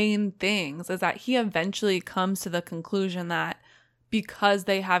main things, is that he eventually comes to the conclusion that because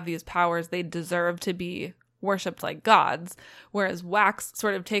they have these powers, they deserve to be worshipped like gods. Whereas Wax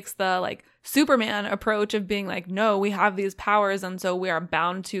sort of takes the Superman approach of being like, no, we have these powers, and so we are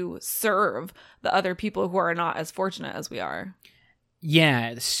bound to serve the other people who are not as fortunate as we are.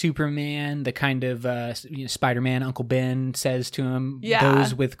 Yeah, Superman, the kind of Spider-Man, Uncle Ben says to him,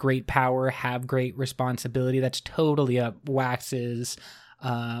 those with great power have great responsibility. That's totally a Wax's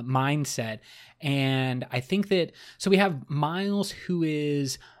mindset. And I think that, so we have Miles, who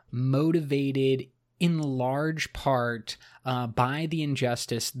is motivated in large part by the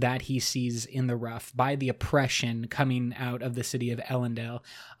injustice that he sees in the rough, by the oppression coming out of the city of Ellendale.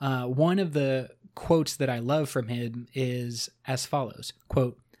 One of the quotes that I love from him is as follows,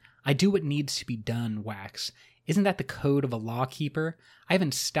 quote, "I do what needs to be done, Wax. Isn't that the code of a lawkeeper? I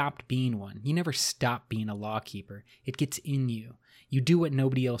haven't stopped being one. You never stop being a lawkeeper. It gets in you. You do what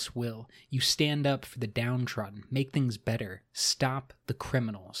nobody else will. You stand up for the downtrodden, make things better, stop the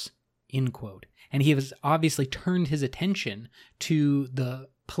criminals." End quote. And he has obviously turned his attention to the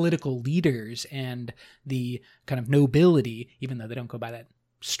political leaders and the kind of nobility, even though they don't go by that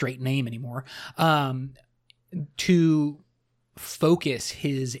straight name anymore, to focus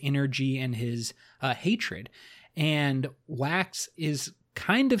his energy and his hatred. And Wax is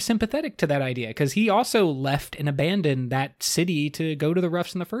kind of sympathetic to that idea, because he also left and abandoned that city to go to the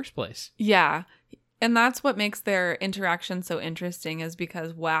Roughs in the first place. Yeah. And that's what makes their interaction so interesting, is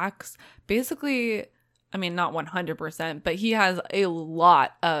because Wax basically, I mean, not 100%, but he has a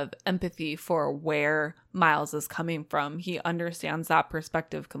lot of empathy for where Miles is coming from. He understands that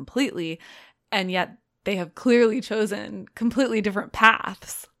perspective completely, and yet they have clearly chosen completely different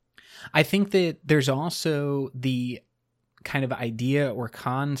paths. I think that there's also the kind of idea or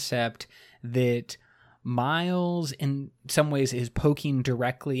concept that Miles in some ways is poking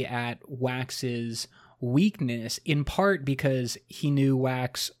directly at Wax's weakness, in part because he knew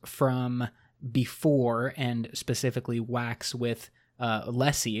Wax from before, and specifically Wax with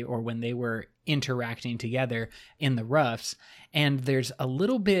Lessie, or when they were interacting together in the Roughs. And there's a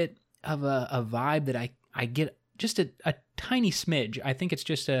little bit of a vibe that I get, just a tiny smidge. I think it's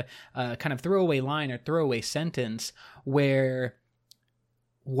just a kind of throwaway line or throwaway sentence where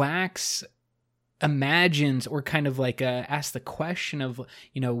Wax imagines, or kind of asks the question of,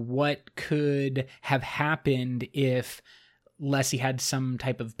 what could have happened if Lessie had some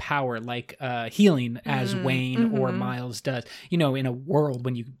type of power, like healing, as Wayne or Miles does. In a world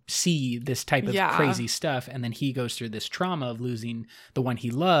when you see this type of crazy stuff, and then he goes through this trauma of losing the one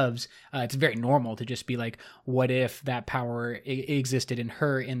he loves, it's very normal to just be like, what if that power existed in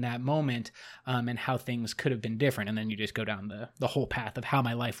her in that moment, and how things could have been different? And then you just go down the whole path of how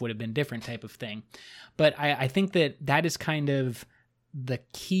my life would have been different type of thing. But I think that is kind of the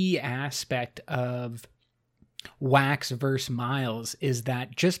key aspect of Wax versus Miles, is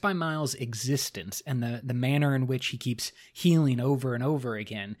that just by Miles' existence and the manner in which he keeps healing over and over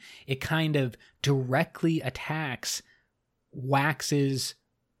again, it kind of directly attacks Wax's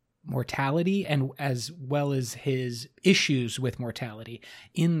mortality, and as well as his issues with mortality,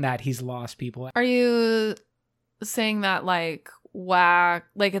 in that he's lost people. Are you saying that Wax,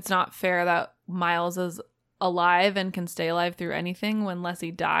 it's not fair that Miles is alive and can stay alive through anything when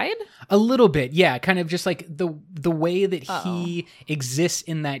Lessie died? A little bit, yeah. Kind of just the way that he exists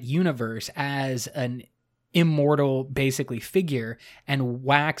in that universe as an immortal, basically, figure, and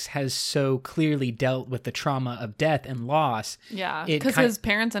Wax has so clearly dealt with the trauma of death and loss. Yeah, because his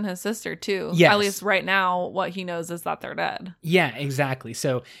parents and his sister too. Yes. At least right now, what he knows is that they're dead. Yeah, exactly.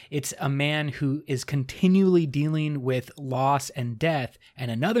 So it's a man who is continually dealing with loss and death,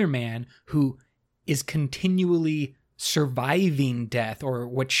 and another man who is continually surviving death, or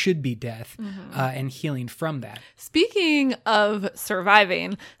what should be death, and healing from that. Speaking of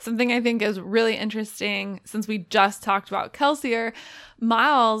surviving, something I think is really interesting, since we just talked about Kelsier,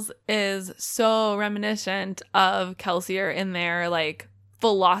 Miles is so reminiscent of Kelsier in their like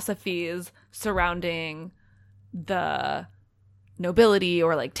philosophies surrounding the nobility,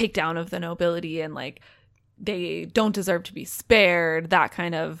 or like takedown of the nobility, and like they don't deserve to be spared, that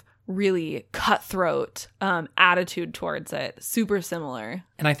kind of really cutthroat attitude towards it. Super similar.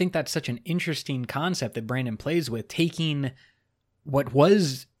 And I think that's such an interesting concept that Brandon plays with, taking what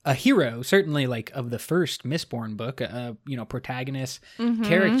was a hero, certainly like of the first Mistborn book, protagonist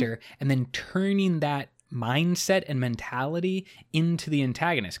character, and then turning that mindset and mentality into the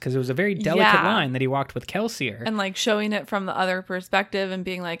antagonist, because it was a very delicate line that he walked with Kelsier, and like showing it from the other perspective and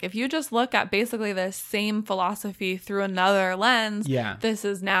being like, if you just look at basically the same philosophy through another lens, this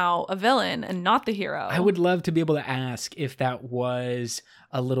is now a villain and not the hero. I would love to be able to ask if that was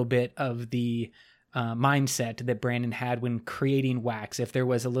a little bit of the mindset that Brandon had when creating Wax, if there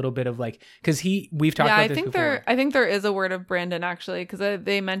was a little bit of like, because we've talked about this before. I think there is a word of Brandon, actually, because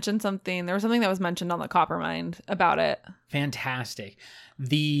they mentioned something. There was something that was mentioned on the Coppermind about it. Fantastic.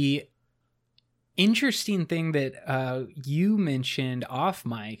 The interesting thing that you mentioned off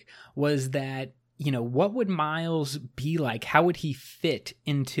mic was that, what would Miles be like? How would he fit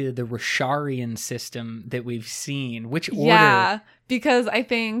into the Rosharian system that we've seen? Which order? Yeah, because I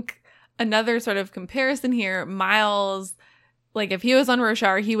think another sort of comparison here, Miles, like if he was on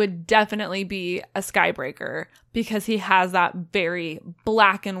Roshar, he would definitely be a Skybreaker, because he has that very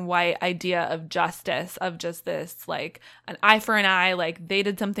black and white idea of justice, of just this like an eye for an eye, like they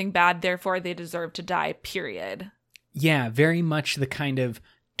did something bad, therefore they deserve to die, period. Yeah, very much the kind of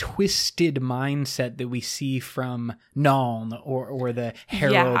twisted mindset that we see from Naln, or the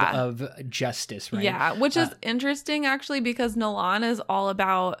Herald of Justice, right? Yeah, which is interesting actually, because Nalan is all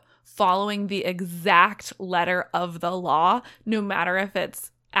about following the exact letter of the law, no matter if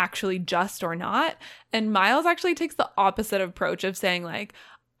it's actually just or not. And Miles actually takes the opposite approach of saying like,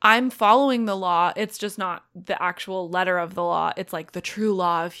 I'm following the law, it's just not the actual letter of the law, it's like the true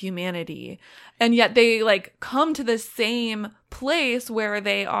law of humanity. And yet they like come to the same place where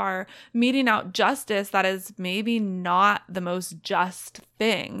they are meting out justice that is maybe not the most just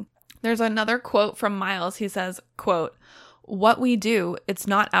thing. There's another quote from Miles. He says, quote, "What we do, it's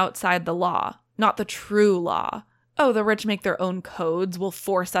not outside the law, not the true law. Oh, the rich make their own codes, will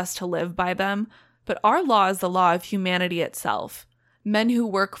force us to live by them. But our law is the law of humanity itself. Men who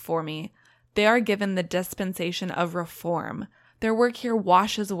work for me, they are given the dispensation of reform. Their work here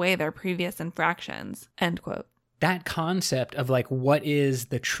washes away their previous infractions." End quote. That concept of like what is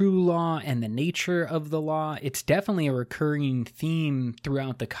the true law and the nature of the law, it's definitely a recurring theme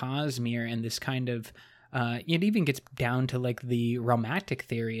throughout the Cosmere, and this kind of it even gets down to like the romantic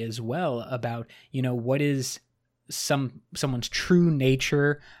theory as well about, what is someone's true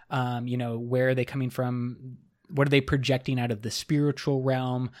nature, where are they coming from, what are they projecting out of the spiritual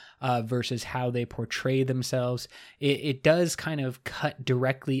realm versus how they portray themselves. It does kind of cut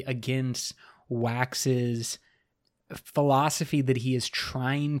directly against Wax's philosophy that he is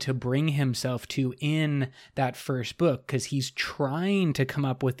trying to bring himself to in that first book, because he's trying to come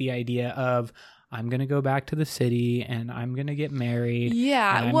up with the idea of, I'm going to go back to the city and I'm going to get married.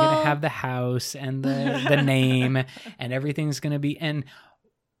 Yeah. And I'm going to have the house and the name and everything's going to be. And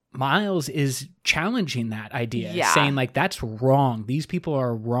Miles is challenging that idea, saying like, that's wrong. These people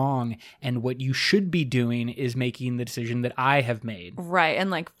are wrong. And what you should be doing is making the decision that I have made. Right.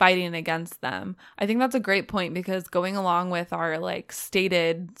 And like fighting against them. I think that's a great point, because going along with our like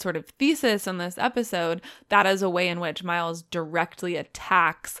stated sort of thesis in this episode, that is a way in which Miles directly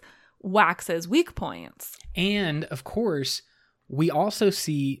attacks Wax's weak points. And of course, we also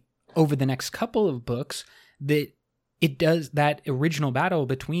see over the next couple of books that it does, that original battle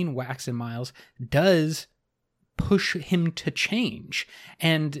between Wax and Miles does push him to change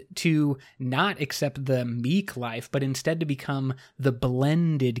and to not accept the meek life, but instead to become the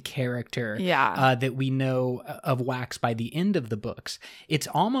blended character that we know of Wax by the end of the books. It's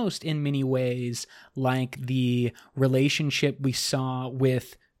almost in many ways like the relationship we saw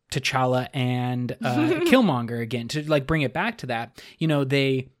with T'Challa and Killmonger again, to like bring it back to that.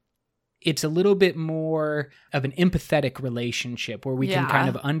 It's a little bit more of an empathetic relationship where we can kind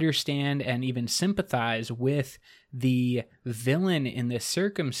of understand and even sympathize with the villain in this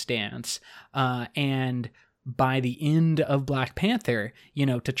circumstance. And by the end of Black Panther,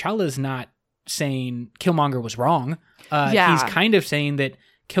 T'Challa's not saying Killmonger was wrong. He's kind of saying that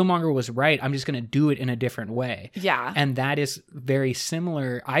Killmonger was right. I'm just going to do it in a different way. Yeah. And that is very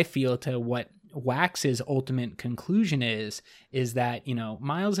similar, I feel, to what Wax's ultimate conclusion is that, you know,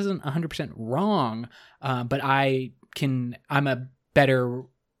 Miles isn't 100% wrong, but I'm a better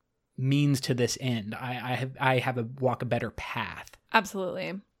means to this end. I have walk a better path.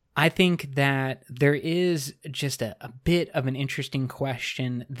 Absolutely. I think that there is just a bit of an interesting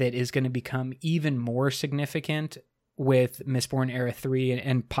question that is going to become even more significant with Mistborn Era 3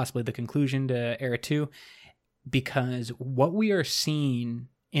 and possibly the conclusion to Era 2, because what we are seeing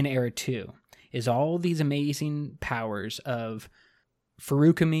in Era 2 is all these amazing powers of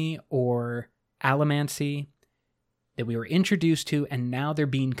Feruchemy or Allomancy that we were introduced to, and now they're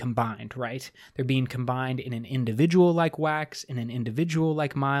being combined, right? They're being combined in an individual like Wax, in an individual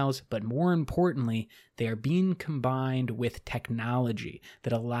like Miles, but more importantly, they are being combined with technology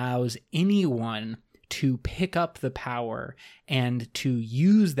that allows anyone to pick up the power and to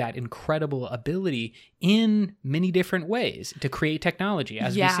use that incredible ability in many different ways to create technology,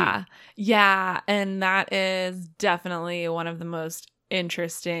 as we see. Yeah, and that is definitely one of the most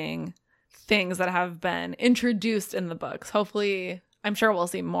interesting things that have been introduced in the books. Hopefully, I'm sure we'll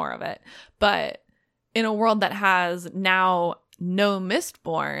see more of it. But in a world that has now no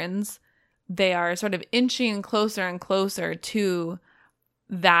Mistborns, they are sort of inching closer and closer to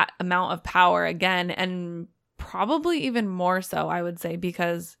that amount of power again, and probably even more so, I would say,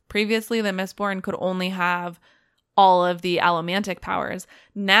 because previously the Mistborn could only have all of the allomantic powers.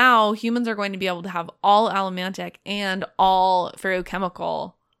 Now humans are going to be able to have all allomantic and all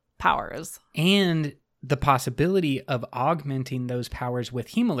feruchemical powers. And the possibility of augmenting those powers with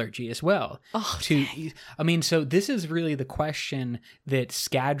hemalurgy as well. So this is really the question that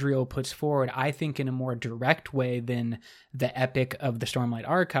Scadrial puts forward, I think, in a more direct way than the Epic of the Stormlight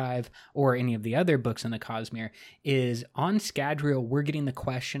Archive or any of the other books in the Cosmere. Is on Scadrial, we're getting the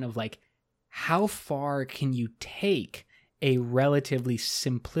question of, like, how far can you take a relatively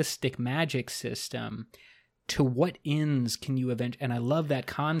simplistic magic system? To what ends can you and I love that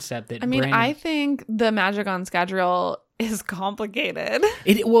concept that I think the magic on Scadrial is complicated.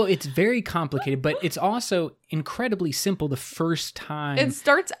 It's very complicated, but it's also incredibly simple the first time. It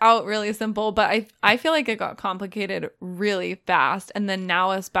starts out really simple, but I feel like it got complicated really fast. And then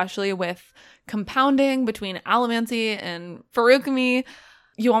now, especially with compounding between allomancy and feruchemy,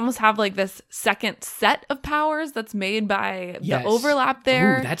 you almost have like this second set of powers that's made by the overlap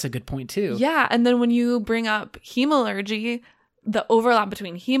there. Ooh, that's a good point too. Yeah, and then when you bring up hemalurgy, the overlap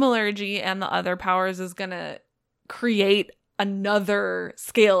between hemalurgy and the other powers is going to create another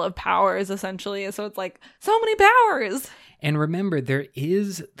scale of powers, essentially. So it's like, so many powers. And remember, there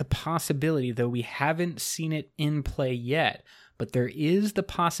is the possibility, though we haven't seen it in play yet, but there is the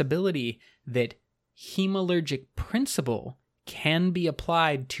possibility that hemalurgic principle can be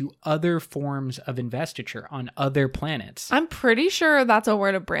applied to other forms of investiture on other planets. I'm pretty sure that's a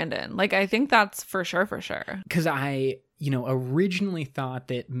word of Brandon. Like, I think that's for sure. Because I, originally thought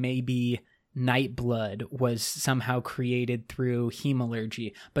that maybe Nightblood was somehow created through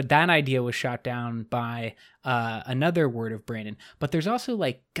hemalurgy, but that idea was shot down by another word of Brandon. But there's also,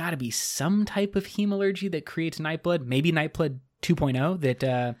 like, gotta be some type of hemalurgy that creates Nightblood. Maybe Nightblood 2.0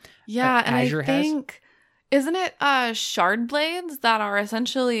 that Azure has. Isn't it shard blades that are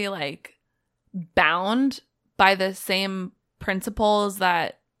essentially like bound by the same principles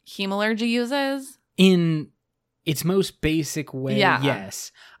that hemalurgy uses? In its most basic way, yeah.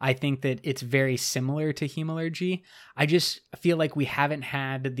 Yes. I think that it's very similar to hemalurgy. I just feel like we haven't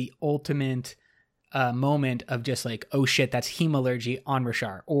had the ultimate moment of just like, oh shit, that's hemalurgy on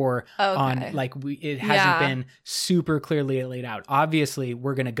Roshar, or on, like, it hasn't been super clearly laid out. Obviously,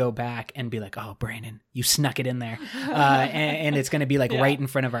 we're gonna go back and be like, oh, Brandon, you snuck it in there, and it's gonna be like right in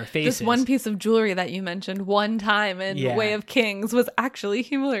front of our faces. This one piece of jewelry that you mentioned one time in Way of Kings was actually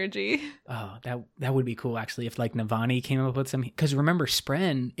hemalurgy. Oh, that would be cool, actually, if like Navani came up with some, because remember,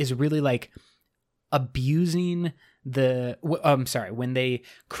 Spren is really like abusing when they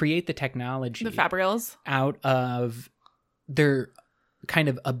create the technology, the Fabrials, out of, they're kind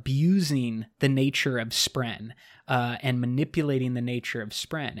of abusing the nature of Spren and manipulating the nature of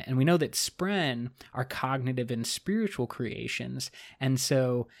Spren. And we know that Spren are cognitive and spiritual creations. And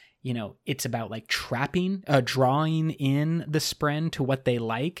so, it's about like drawing in the Spren to what they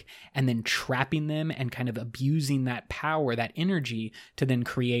like, and then trapping them and kind of abusing that power, that energy, to then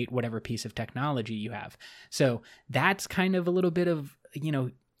create whatever piece of technology you have. So that's kind of a little bit of,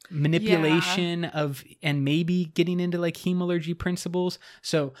 manipulation of, and maybe getting into like hemalurgy principles.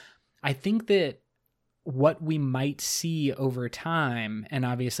 So I think that what we might see over time, and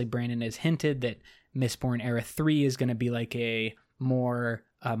obviously Brandon has hinted that Mistborn Era 3 is going to be like a more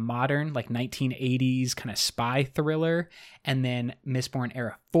a modern, like 1980s kind of spy thriller. And then Mistborn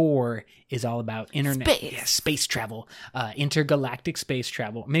Era 4 is all about space travel, intergalactic space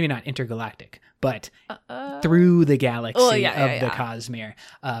travel. Maybe not intergalactic, but through the galaxy the Cosmere,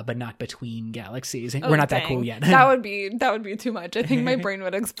 but not between galaxies. We're not that cool yet. that would be too much. I think my brain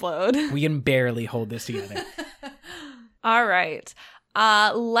would explode. We can barely hold this together. All right.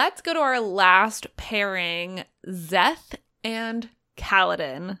 Let's go to our last pairing, Szeth and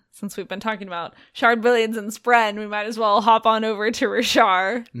Kaladin. Since we've been talking about Shardbillions and Spren, we might as well hop on over to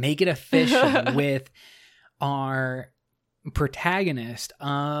Roshar. Make it official with our protagonist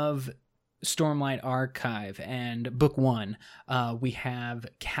of Stormlight Archive and Book 1. We have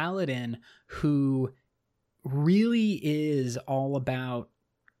Kaladin, who really is all about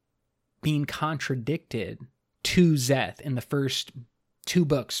being contradicted to Szeth in the first 2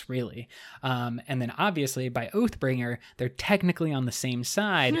 books, really. And then obviously by Oathbringer, they're technically on the same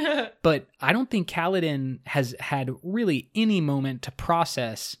side, but I don't think Kaladin has had really any moment to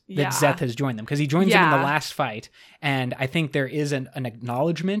process that Szeth has joined them, because he joins them in the last fight. And I think there is an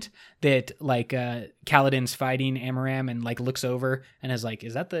acknowledgement that like Kaladin's fighting Amaram and like looks over and is like,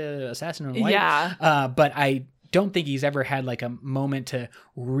 is that the assassin in white? Yeah. But I don't think he's ever had like a moment to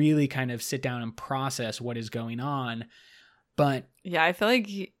really kind of sit down and process what is going on. But yeah, I feel like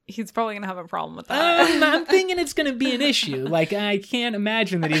he's probably going to have a problem with that. I'm thinking it's going to be an issue. Like, I can't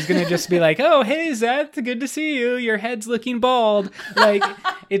imagine that he's going to just be like, oh, hey, Szeth, good to see you. Your head's looking bald. Like,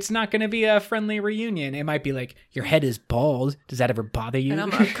 it's not going to be a friendly reunion. It might be like, your head is bald. Does that ever bother you? And I'm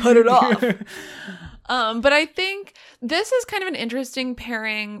going to cut it off. But I think this is kind of an interesting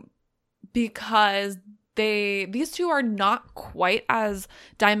pairing because these two are not quite as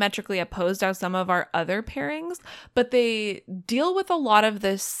diametrically opposed as some of our other pairings, but they deal with a lot of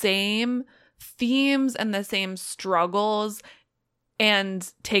the same themes and the same struggles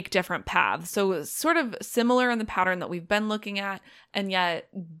and take different paths. So it's sort of similar in the pattern that we've been looking at, and yet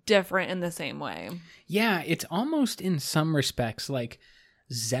different in the same way. Yeah, it's almost in some respects like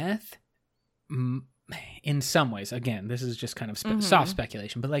Szeth, in some ways, again, this is just kind of soft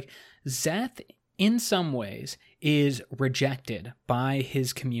speculation, but like Szeth in some ways is rejected by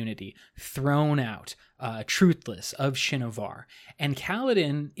his community, thrown out, truthless of Shinovar. And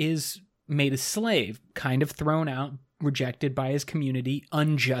Kaladin is made a slave, kind of thrown out, rejected by his community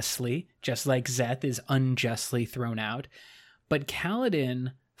unjustly, just like Szeth is unjustly thrown out. But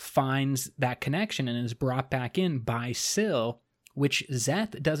Kaladin finds that connection and is brought back in by Syl, which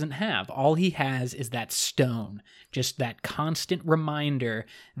Szeth doesn't have. All he has is that stone, just that constant reminder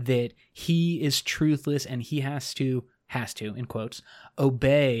that he is truthless and he has to, in quotes,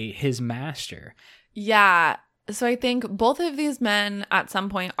 obey his master. Yeah. So I think both of these men at some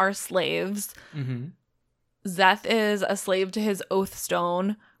point are slaves. Mm-hmm. Szeth is a slave to his oath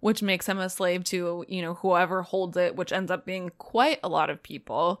stone, which makes him a slave to, whoever holds it, which ends up being quite a lot of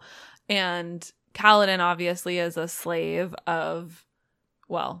people. And Kaladin obviously is a slave of,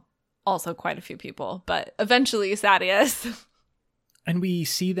 well, also quite a few people, but eventually Sadeas. And we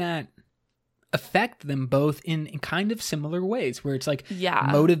see that affect them both in kind of similar ways, where it's like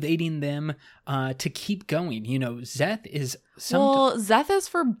motivating them to keep going. Szeth is Szeth is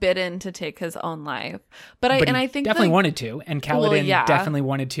forbidden to take his own life, but I think definitely wanted to, and Kaladin definitely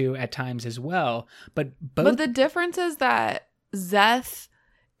wanted to at times as well. But the difference is that Szeth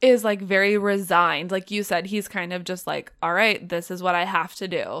is like very resigned. Like you said, he's kind of just like, all right, this is what I have to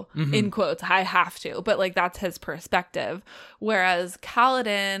do. Mm-hmm. In quotes, I have to. But like that's his perspective. Whereas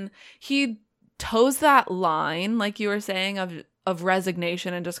Kaladin, he toes that line, like you were saying, of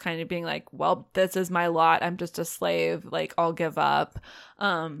resignation and just kind of being like, well, this is my lot. I'm just a slave. Like, I'll give up.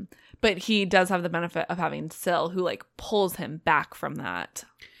 But he does have the benefit of having Syl, who like pulls him back from that.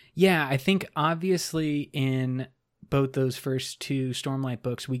 Yeah, I think obviously in both those first 2 Stormlight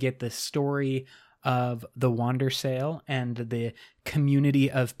books, we get the story of the Wandersail and the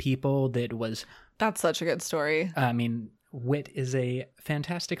community of people that was... That's such a good story. I mean, Wit is a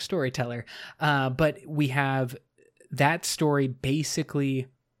fantastic storyteller. But we have that story basically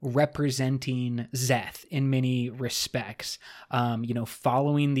representing Szeth in many respects,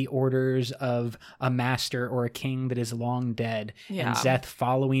 following the orders of a master or a king that is long dead, and Szeth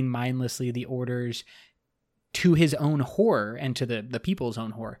following mindlessly the orders to his own horror and to the people's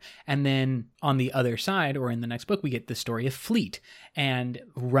own horror. And then on the other side, or in the next book, we get the story of Fleet and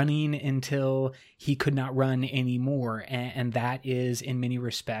running until he could not run anymore. And that is, in many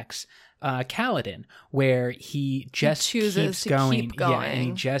respects, Kaladin, where he just keeps going. Yeah, and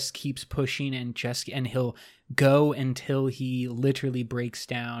he just keeps pushing and he'll go until he literally breaks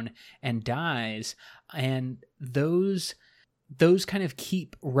down and dies. And those kind of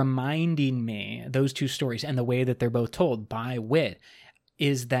keep reminding me, those two stories and the way that they're both told by Wit,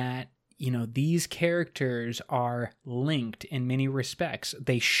 is that, you know, these characters are linked in many respects.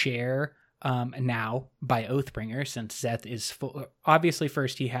 They share now by Oathbringer, since Szeth is full. Obviously,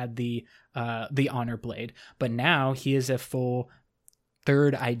 first he had the Honor Blade, but now he is a full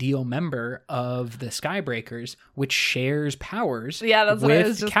third ideal member of the Skybreakers, which shares powers. Yeah, that's what I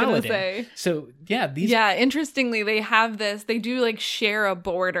was just Kaladin. gonna say. So interestingly, they have this. They do like share a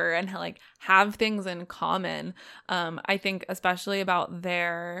border and like have things in common. I think especially about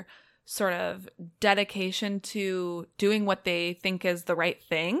their sort of dedication to doing what they think is the right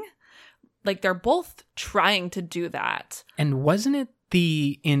thing. Like they're both trying to do that. And wasn't it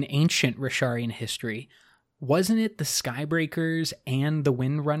in ancient Risharian history? Wasn't it the Skybreakers and the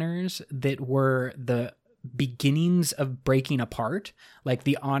Windrunners that were the beginnings of breaking apart? Like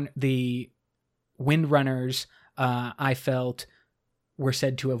the Windrunners, I felt, were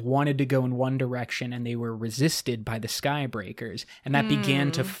said to have wanted to go in one direction, and they were resisted by the Skybreakers, and that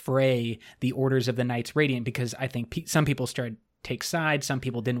began to fray the orders of the Knights Radiant, because I think some people started take sides, some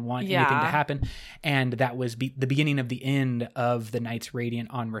people didn't want anything to happen, and that was the beginning of the end of the Knights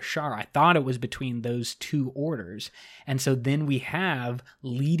Radiant on Roshar. I thought it was between those two orders, and so then we have,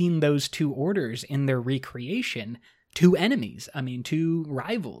 leading those two orders in their recreation, two enemies, two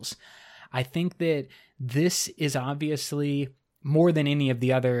rivals. I think that this is obviously, more than any of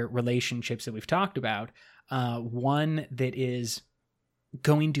the other relationships that we've talked about, one that is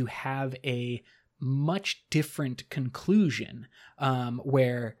going to have a much different conclusion,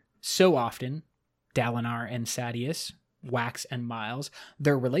 where so often Dalinar and Sadeas, Wax and Miles,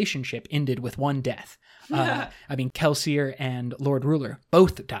 their relationship ended with one death. Kelsier and Lord Ruler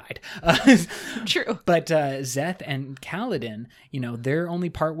both died. True. But Szeth and Kaladin, they're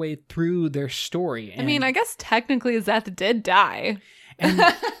only partway through their story. And, I guess technically Szeth did die. And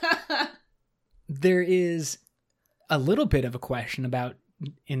there is a little bit of a question about,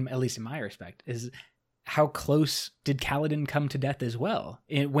 at least in my respect, is how close did Kaladin come to death as well?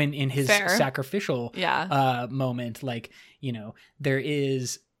 When in his sacrificial moment, there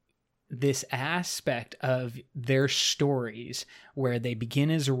is this aspect of their stories where they begin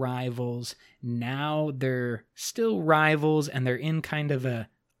as rivals. Now they're still rivals, and they're in kind of a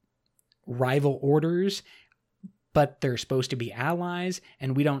rival orders, but they're supposed to be allies,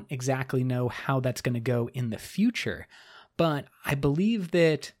 and we don't exactly know how that's going to go in the future. But I believe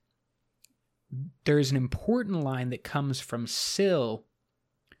that there's an important line that comes from Syl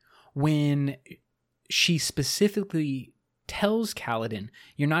when she specifically tells Kaladin,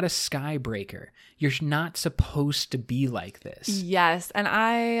 you're not a Skybreaker. You're not supposed to be like this. Yes, and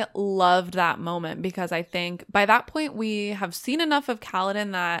I loved that moment, because I think by that point we have seen enough of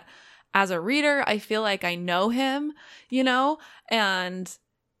Kaladin that as a reader, I feel like I know him, and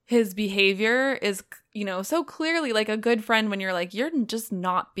his behavior is, so clearly like a good friend when you're like, you're just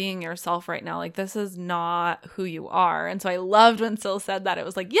not being yourself right now. Like, this is not who you are. And so I loved when Syl said that. It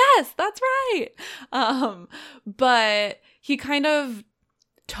was like, yes, that's right. But he kind of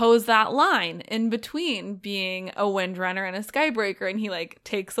toes that line in between being a Windrunner and a Skybreaker. And he like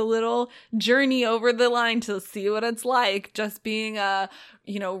takes a little journey over the line to see what it's like just being a,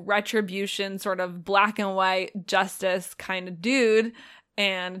 retribution, sort of black and white justice kind of dude.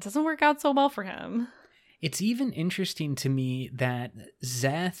 And it doesn't work out so well for him. It's even interesting to me that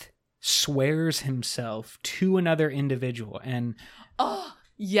Szeth swears himself to another individual. And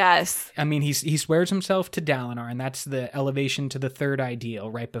yes. He swears himself to Dalinar, and that's the elevation to the third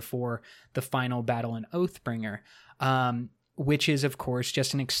ideal right before the final battle in Oathbringer, which is, of course,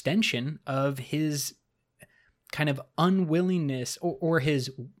 just an extension of his kind of unwillingness or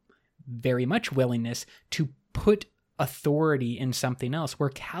his very much willingness to put authority in something else, where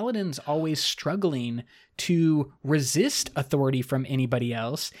Kaladin's always struggling to resist authority from anybody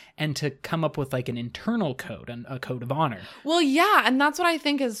else and to come up with like an internal code, a code of honor. Well, yeah, and that's what I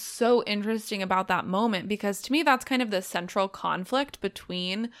think is so interesting about that moment, because to me that's kind of the central conflict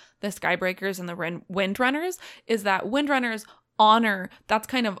between the Skybreakers and the Windrunners, is that Windrunners honor, that's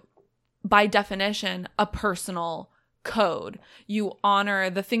kind of by definition a personal code. You honor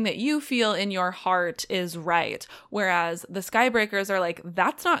the thing that you feel in your heart is right. Whereas the Skybreakers are like,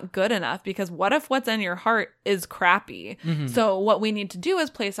 that's not good enough, because what if what's in your heart is crappy? Mm-hmm. So what we need to do is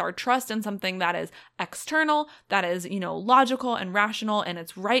place our trust in something that is external, that is, logical and rational, and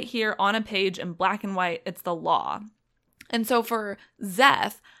it's right here on a page in black and white. It's the law. And so for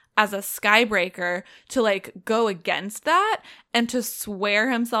Szeth, as a Skybreaker, to like go against that and to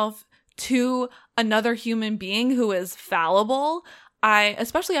swear himself to another human being who is fallible,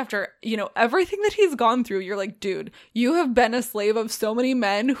 especially after, everything that he's gone through, you're like, dude, you have been a slave of so many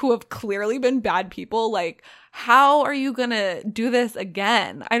men who have clearly been bad people. Like, how are you gonna do this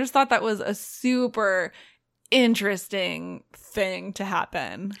again? I just thought that was a super interesting thing to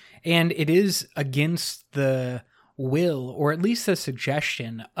happen. And it is against the will, or at least the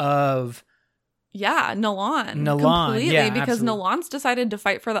suggestion of Nalan completely, yeah, because absolutely. Nalan's decided to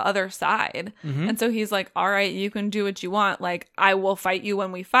fight for the other side. Mhm. And so he's like, all right, you can do what you want. Like, I will fight you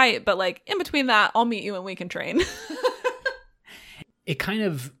when we fight, but like in between that, I'll meet you and we can train. It kind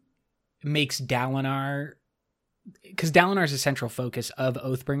of makes Dalinar, because Dalinar is a central focus of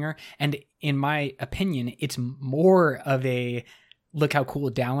Oathbringer, and in my opinion, it's more of a look how cool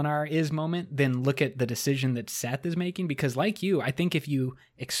Dalinar is moment than look at the decision that Szeth is making, because like you, I think if you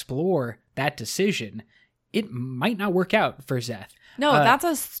explore that decision, it might not work out for Szeth. No, that's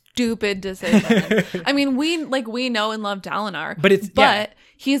a stupid decision. I mean, we know and love Dalinar, but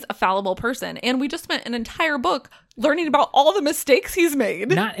he's a fallible person, and we just spent an entire book learning about all the mistakes he's made.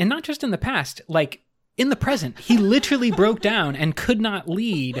 Not just in the past, like in the present, he literally broke down and could not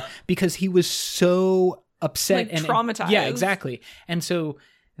lead because he was so upset and traumatized. Yeah, exactly. And so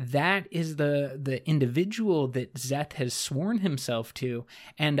that is the individual that Szeth has sworn himself to,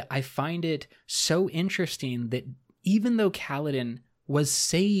 and I find it so interesting that even though Kaladin was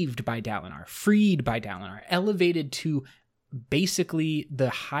saved by Dalinar, freed by Dalinar, elevated to basically the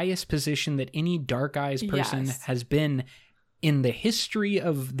highest position that any Dark Eyes person has been in the history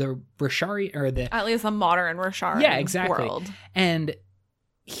of the Rashari, or at least the modern Rashari world. And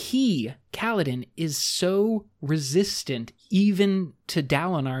Kaladin, is so resistant even to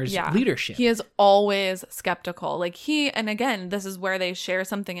Dalinar's leadership. He is always skeptical. Like and again, this is where they share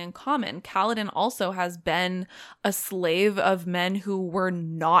something in common. Kaladin also has been a slave of men who were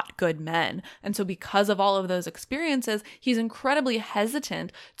not good men. And so because of all of those experiences, he's incredibly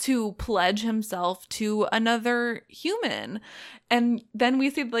hesitant to pledge himself to another human. And then we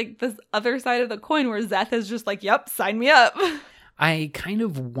see like this other side of the coin where Szeth is just like, yep, sign me up. I kind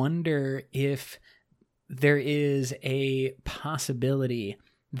of wonder if there is a possibility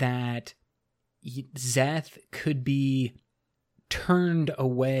that Szeth could be turned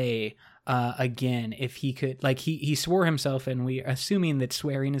away again if he could. Like he swore himself, and we're assuming that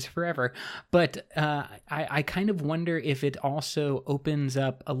swearing is forever. But I kind of wonder if it also opens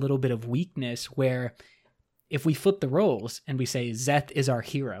up a little bit of weakness where if we flip the roles and we say Szeth is our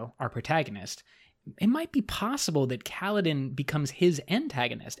hero, our protagonist, it might be possible that Kaladin becomes his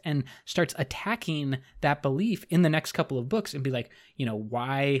antagonist and starts attacking that belief in the next couple of books and be like,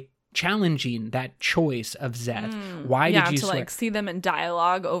 why challenging that choice of Szeth? Why did you swear? Like see them in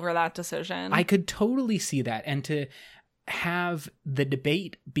dialogue over that decision. I could totally see that. And to have the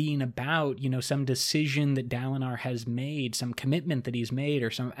debate being about, some decision that Dalinar has made, some commitment that he's made, or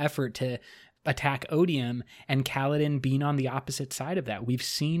some effort to attack Odium, and Kaladin being on the opposite side of that. We've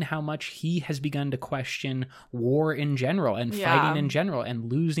seen how much he has begun to question war in general and fighting in general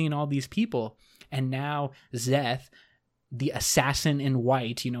and losing all these people. And now Szeth, the assassin in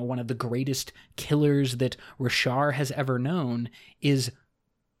white, one of the greatest killers that Rashar has ever known, is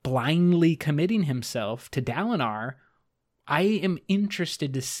blindly committing himself to Dalinar. I am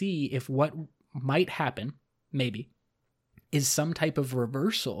interested to see if what might happen, maybe, is some type of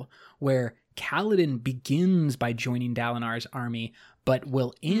reversal where Kaladin begins by joining Dalinar's army, but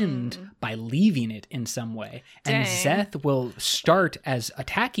will end by leaving it in some way. And Szeth will start as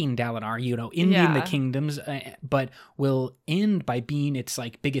attacking Dalinar, ending the kingdoms, but will end by being its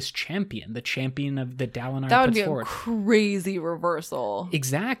like biggest champion, the champion of the Dalinar. That would be a crazy reversal.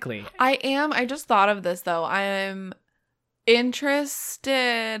 Exactly. I just thought of this though. I'm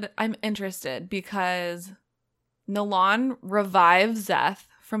interested because Nalan revives Szeth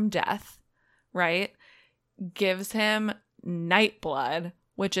from death, right? Gives him Nightblood,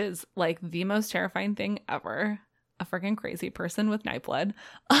 which is like the most terrifying thing ever. A freaking crazy person with Nightblood.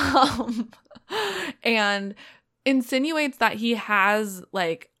 And insinuates that he has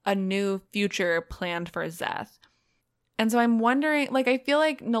like a new future planned for Szeth. And so I'm wondering, like, I feel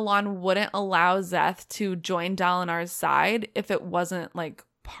like Nalan wouldn't allow Szeth to join Dalinar's side if it wasn't like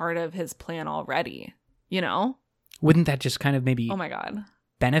part of his plan already, Wouldn't that just kind of maybe oh my god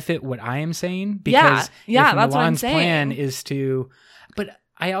benefit what I am saying? Because that's Nalan's what I'm saying. Plan is to, but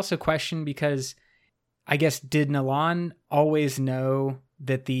I also question, because I guess, did Nalan always know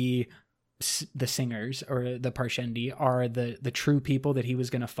that the singers or the Parshendi are the true people that he was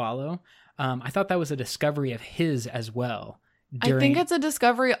going to follow? I thought that was a discovery of his as well. I think it's a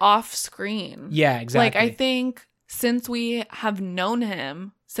discovery off screen. Yeah, exactly. Like, I think since we have known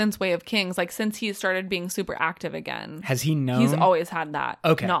him since Way of Kings, like since he started being super active again. Has he known? He's always had that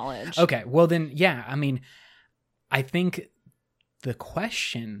Okay. knowledge. Okay, well then, yeah, I mean, I think the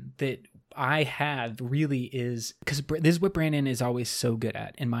question that I have really is, because this is what Brandon is always so good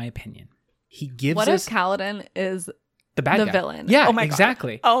at, in my opinion. He gives What us if Kaladin is the bad the guy. villain? Yeah, Oh my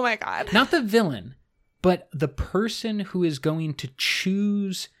exactly. God. Oh my God. Not the villain, but the person who is going to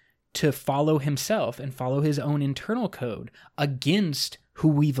choose to follow himself and follow his own internal code against who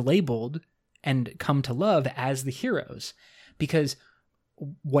we've labeled and come to love as the heroes. Because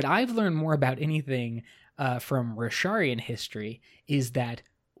what I've learned more about anything from Rosharian history is that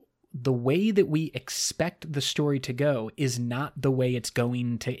the way that we expect the story to go is not the way it's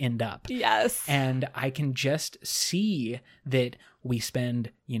going to end up. Yes. And I can just see that we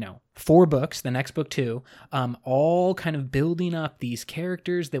spend, 4 books, the next book too, all kind of building up these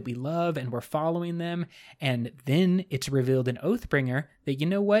characters that we love and we're following them. And then it's revealed in Oathbringer that, you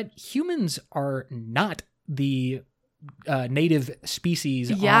know what? Humans are not the native species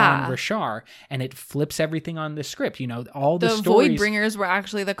on Roshar, and it flips everything on the script. All the stories. Voidbringers were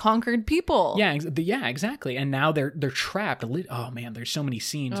actually the conquered people. Yeah, exactly. And now they're trapped. Oh man, there's so many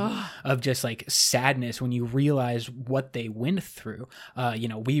scenes of just like sadness when you realize what they went through.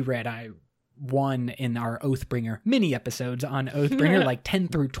 We read one in our Oathbringer mini episodes on Oathbringer, like 10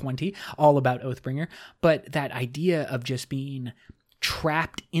 through 20, all about Oathbringer. But that idea of just being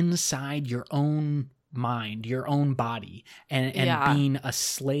trapped inside your own mind, your own body, and being a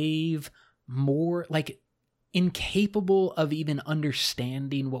slave, more like incapable of even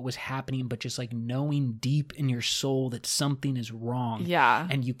understanding what was happening, but just like knowing deep in your soul that something is wrong. Yeah.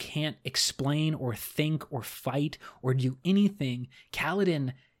 And you can't explain or think or fight or do anything.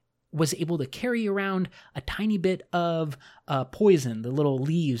 Kaladin was able to carry around a tiny bit of poison, the little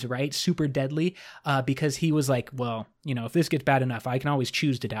leaves, right? Super deadly, because he was like, well, if this gets bad enough, I can always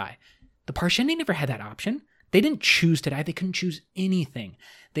choose to die. The Parshendi never had that option. They didn't choose to die. They couldn't choose anything.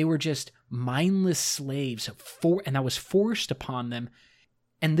 They were just mindless slaves, and that was forced upon them.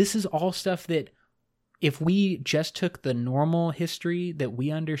 And this is all stuff that if we just took the normal history that we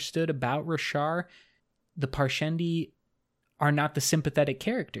understood about Roshar, the Parshendi are not the sympathetic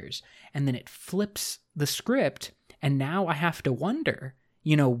characters. And then it flips the script, and now I have to wonder,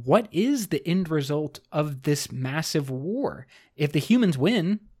 what is the end result of this massive war? If the humans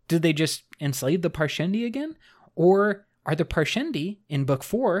win, did they just enslave the Parshendi again? Or are the Parshendi in book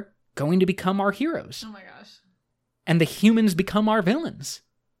 4 going to become our heroes? Oh my gosh. And the humans become our villains?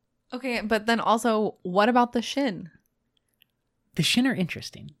 Okay, but then also, what about the Shin? The Shin are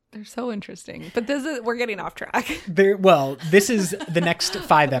interesting. They're so interesting. But we're getting off track. This is the next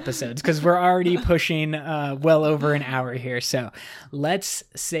 5 episodes because we're already pushing well over an hour here. So let's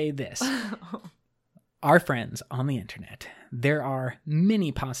say this. Our friends on the internet, there are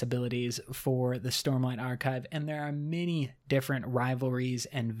many possibilities for the Stormlight Archive, and there are many different rivalries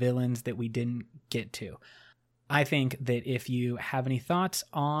and villains that we didn't get to. I think that if you have any thoughts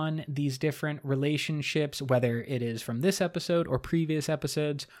on these different relationships, whether it is from this episode or previous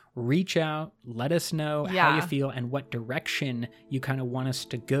episodes, reach out, let us know how you feel and what direction you kind of want us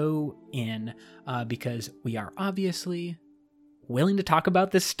to go in, because we are obviously willing to talk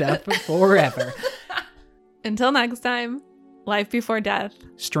about this stuff forever. Until next time, life before death,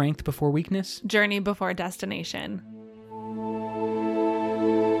 strength before weakness, journey before destination.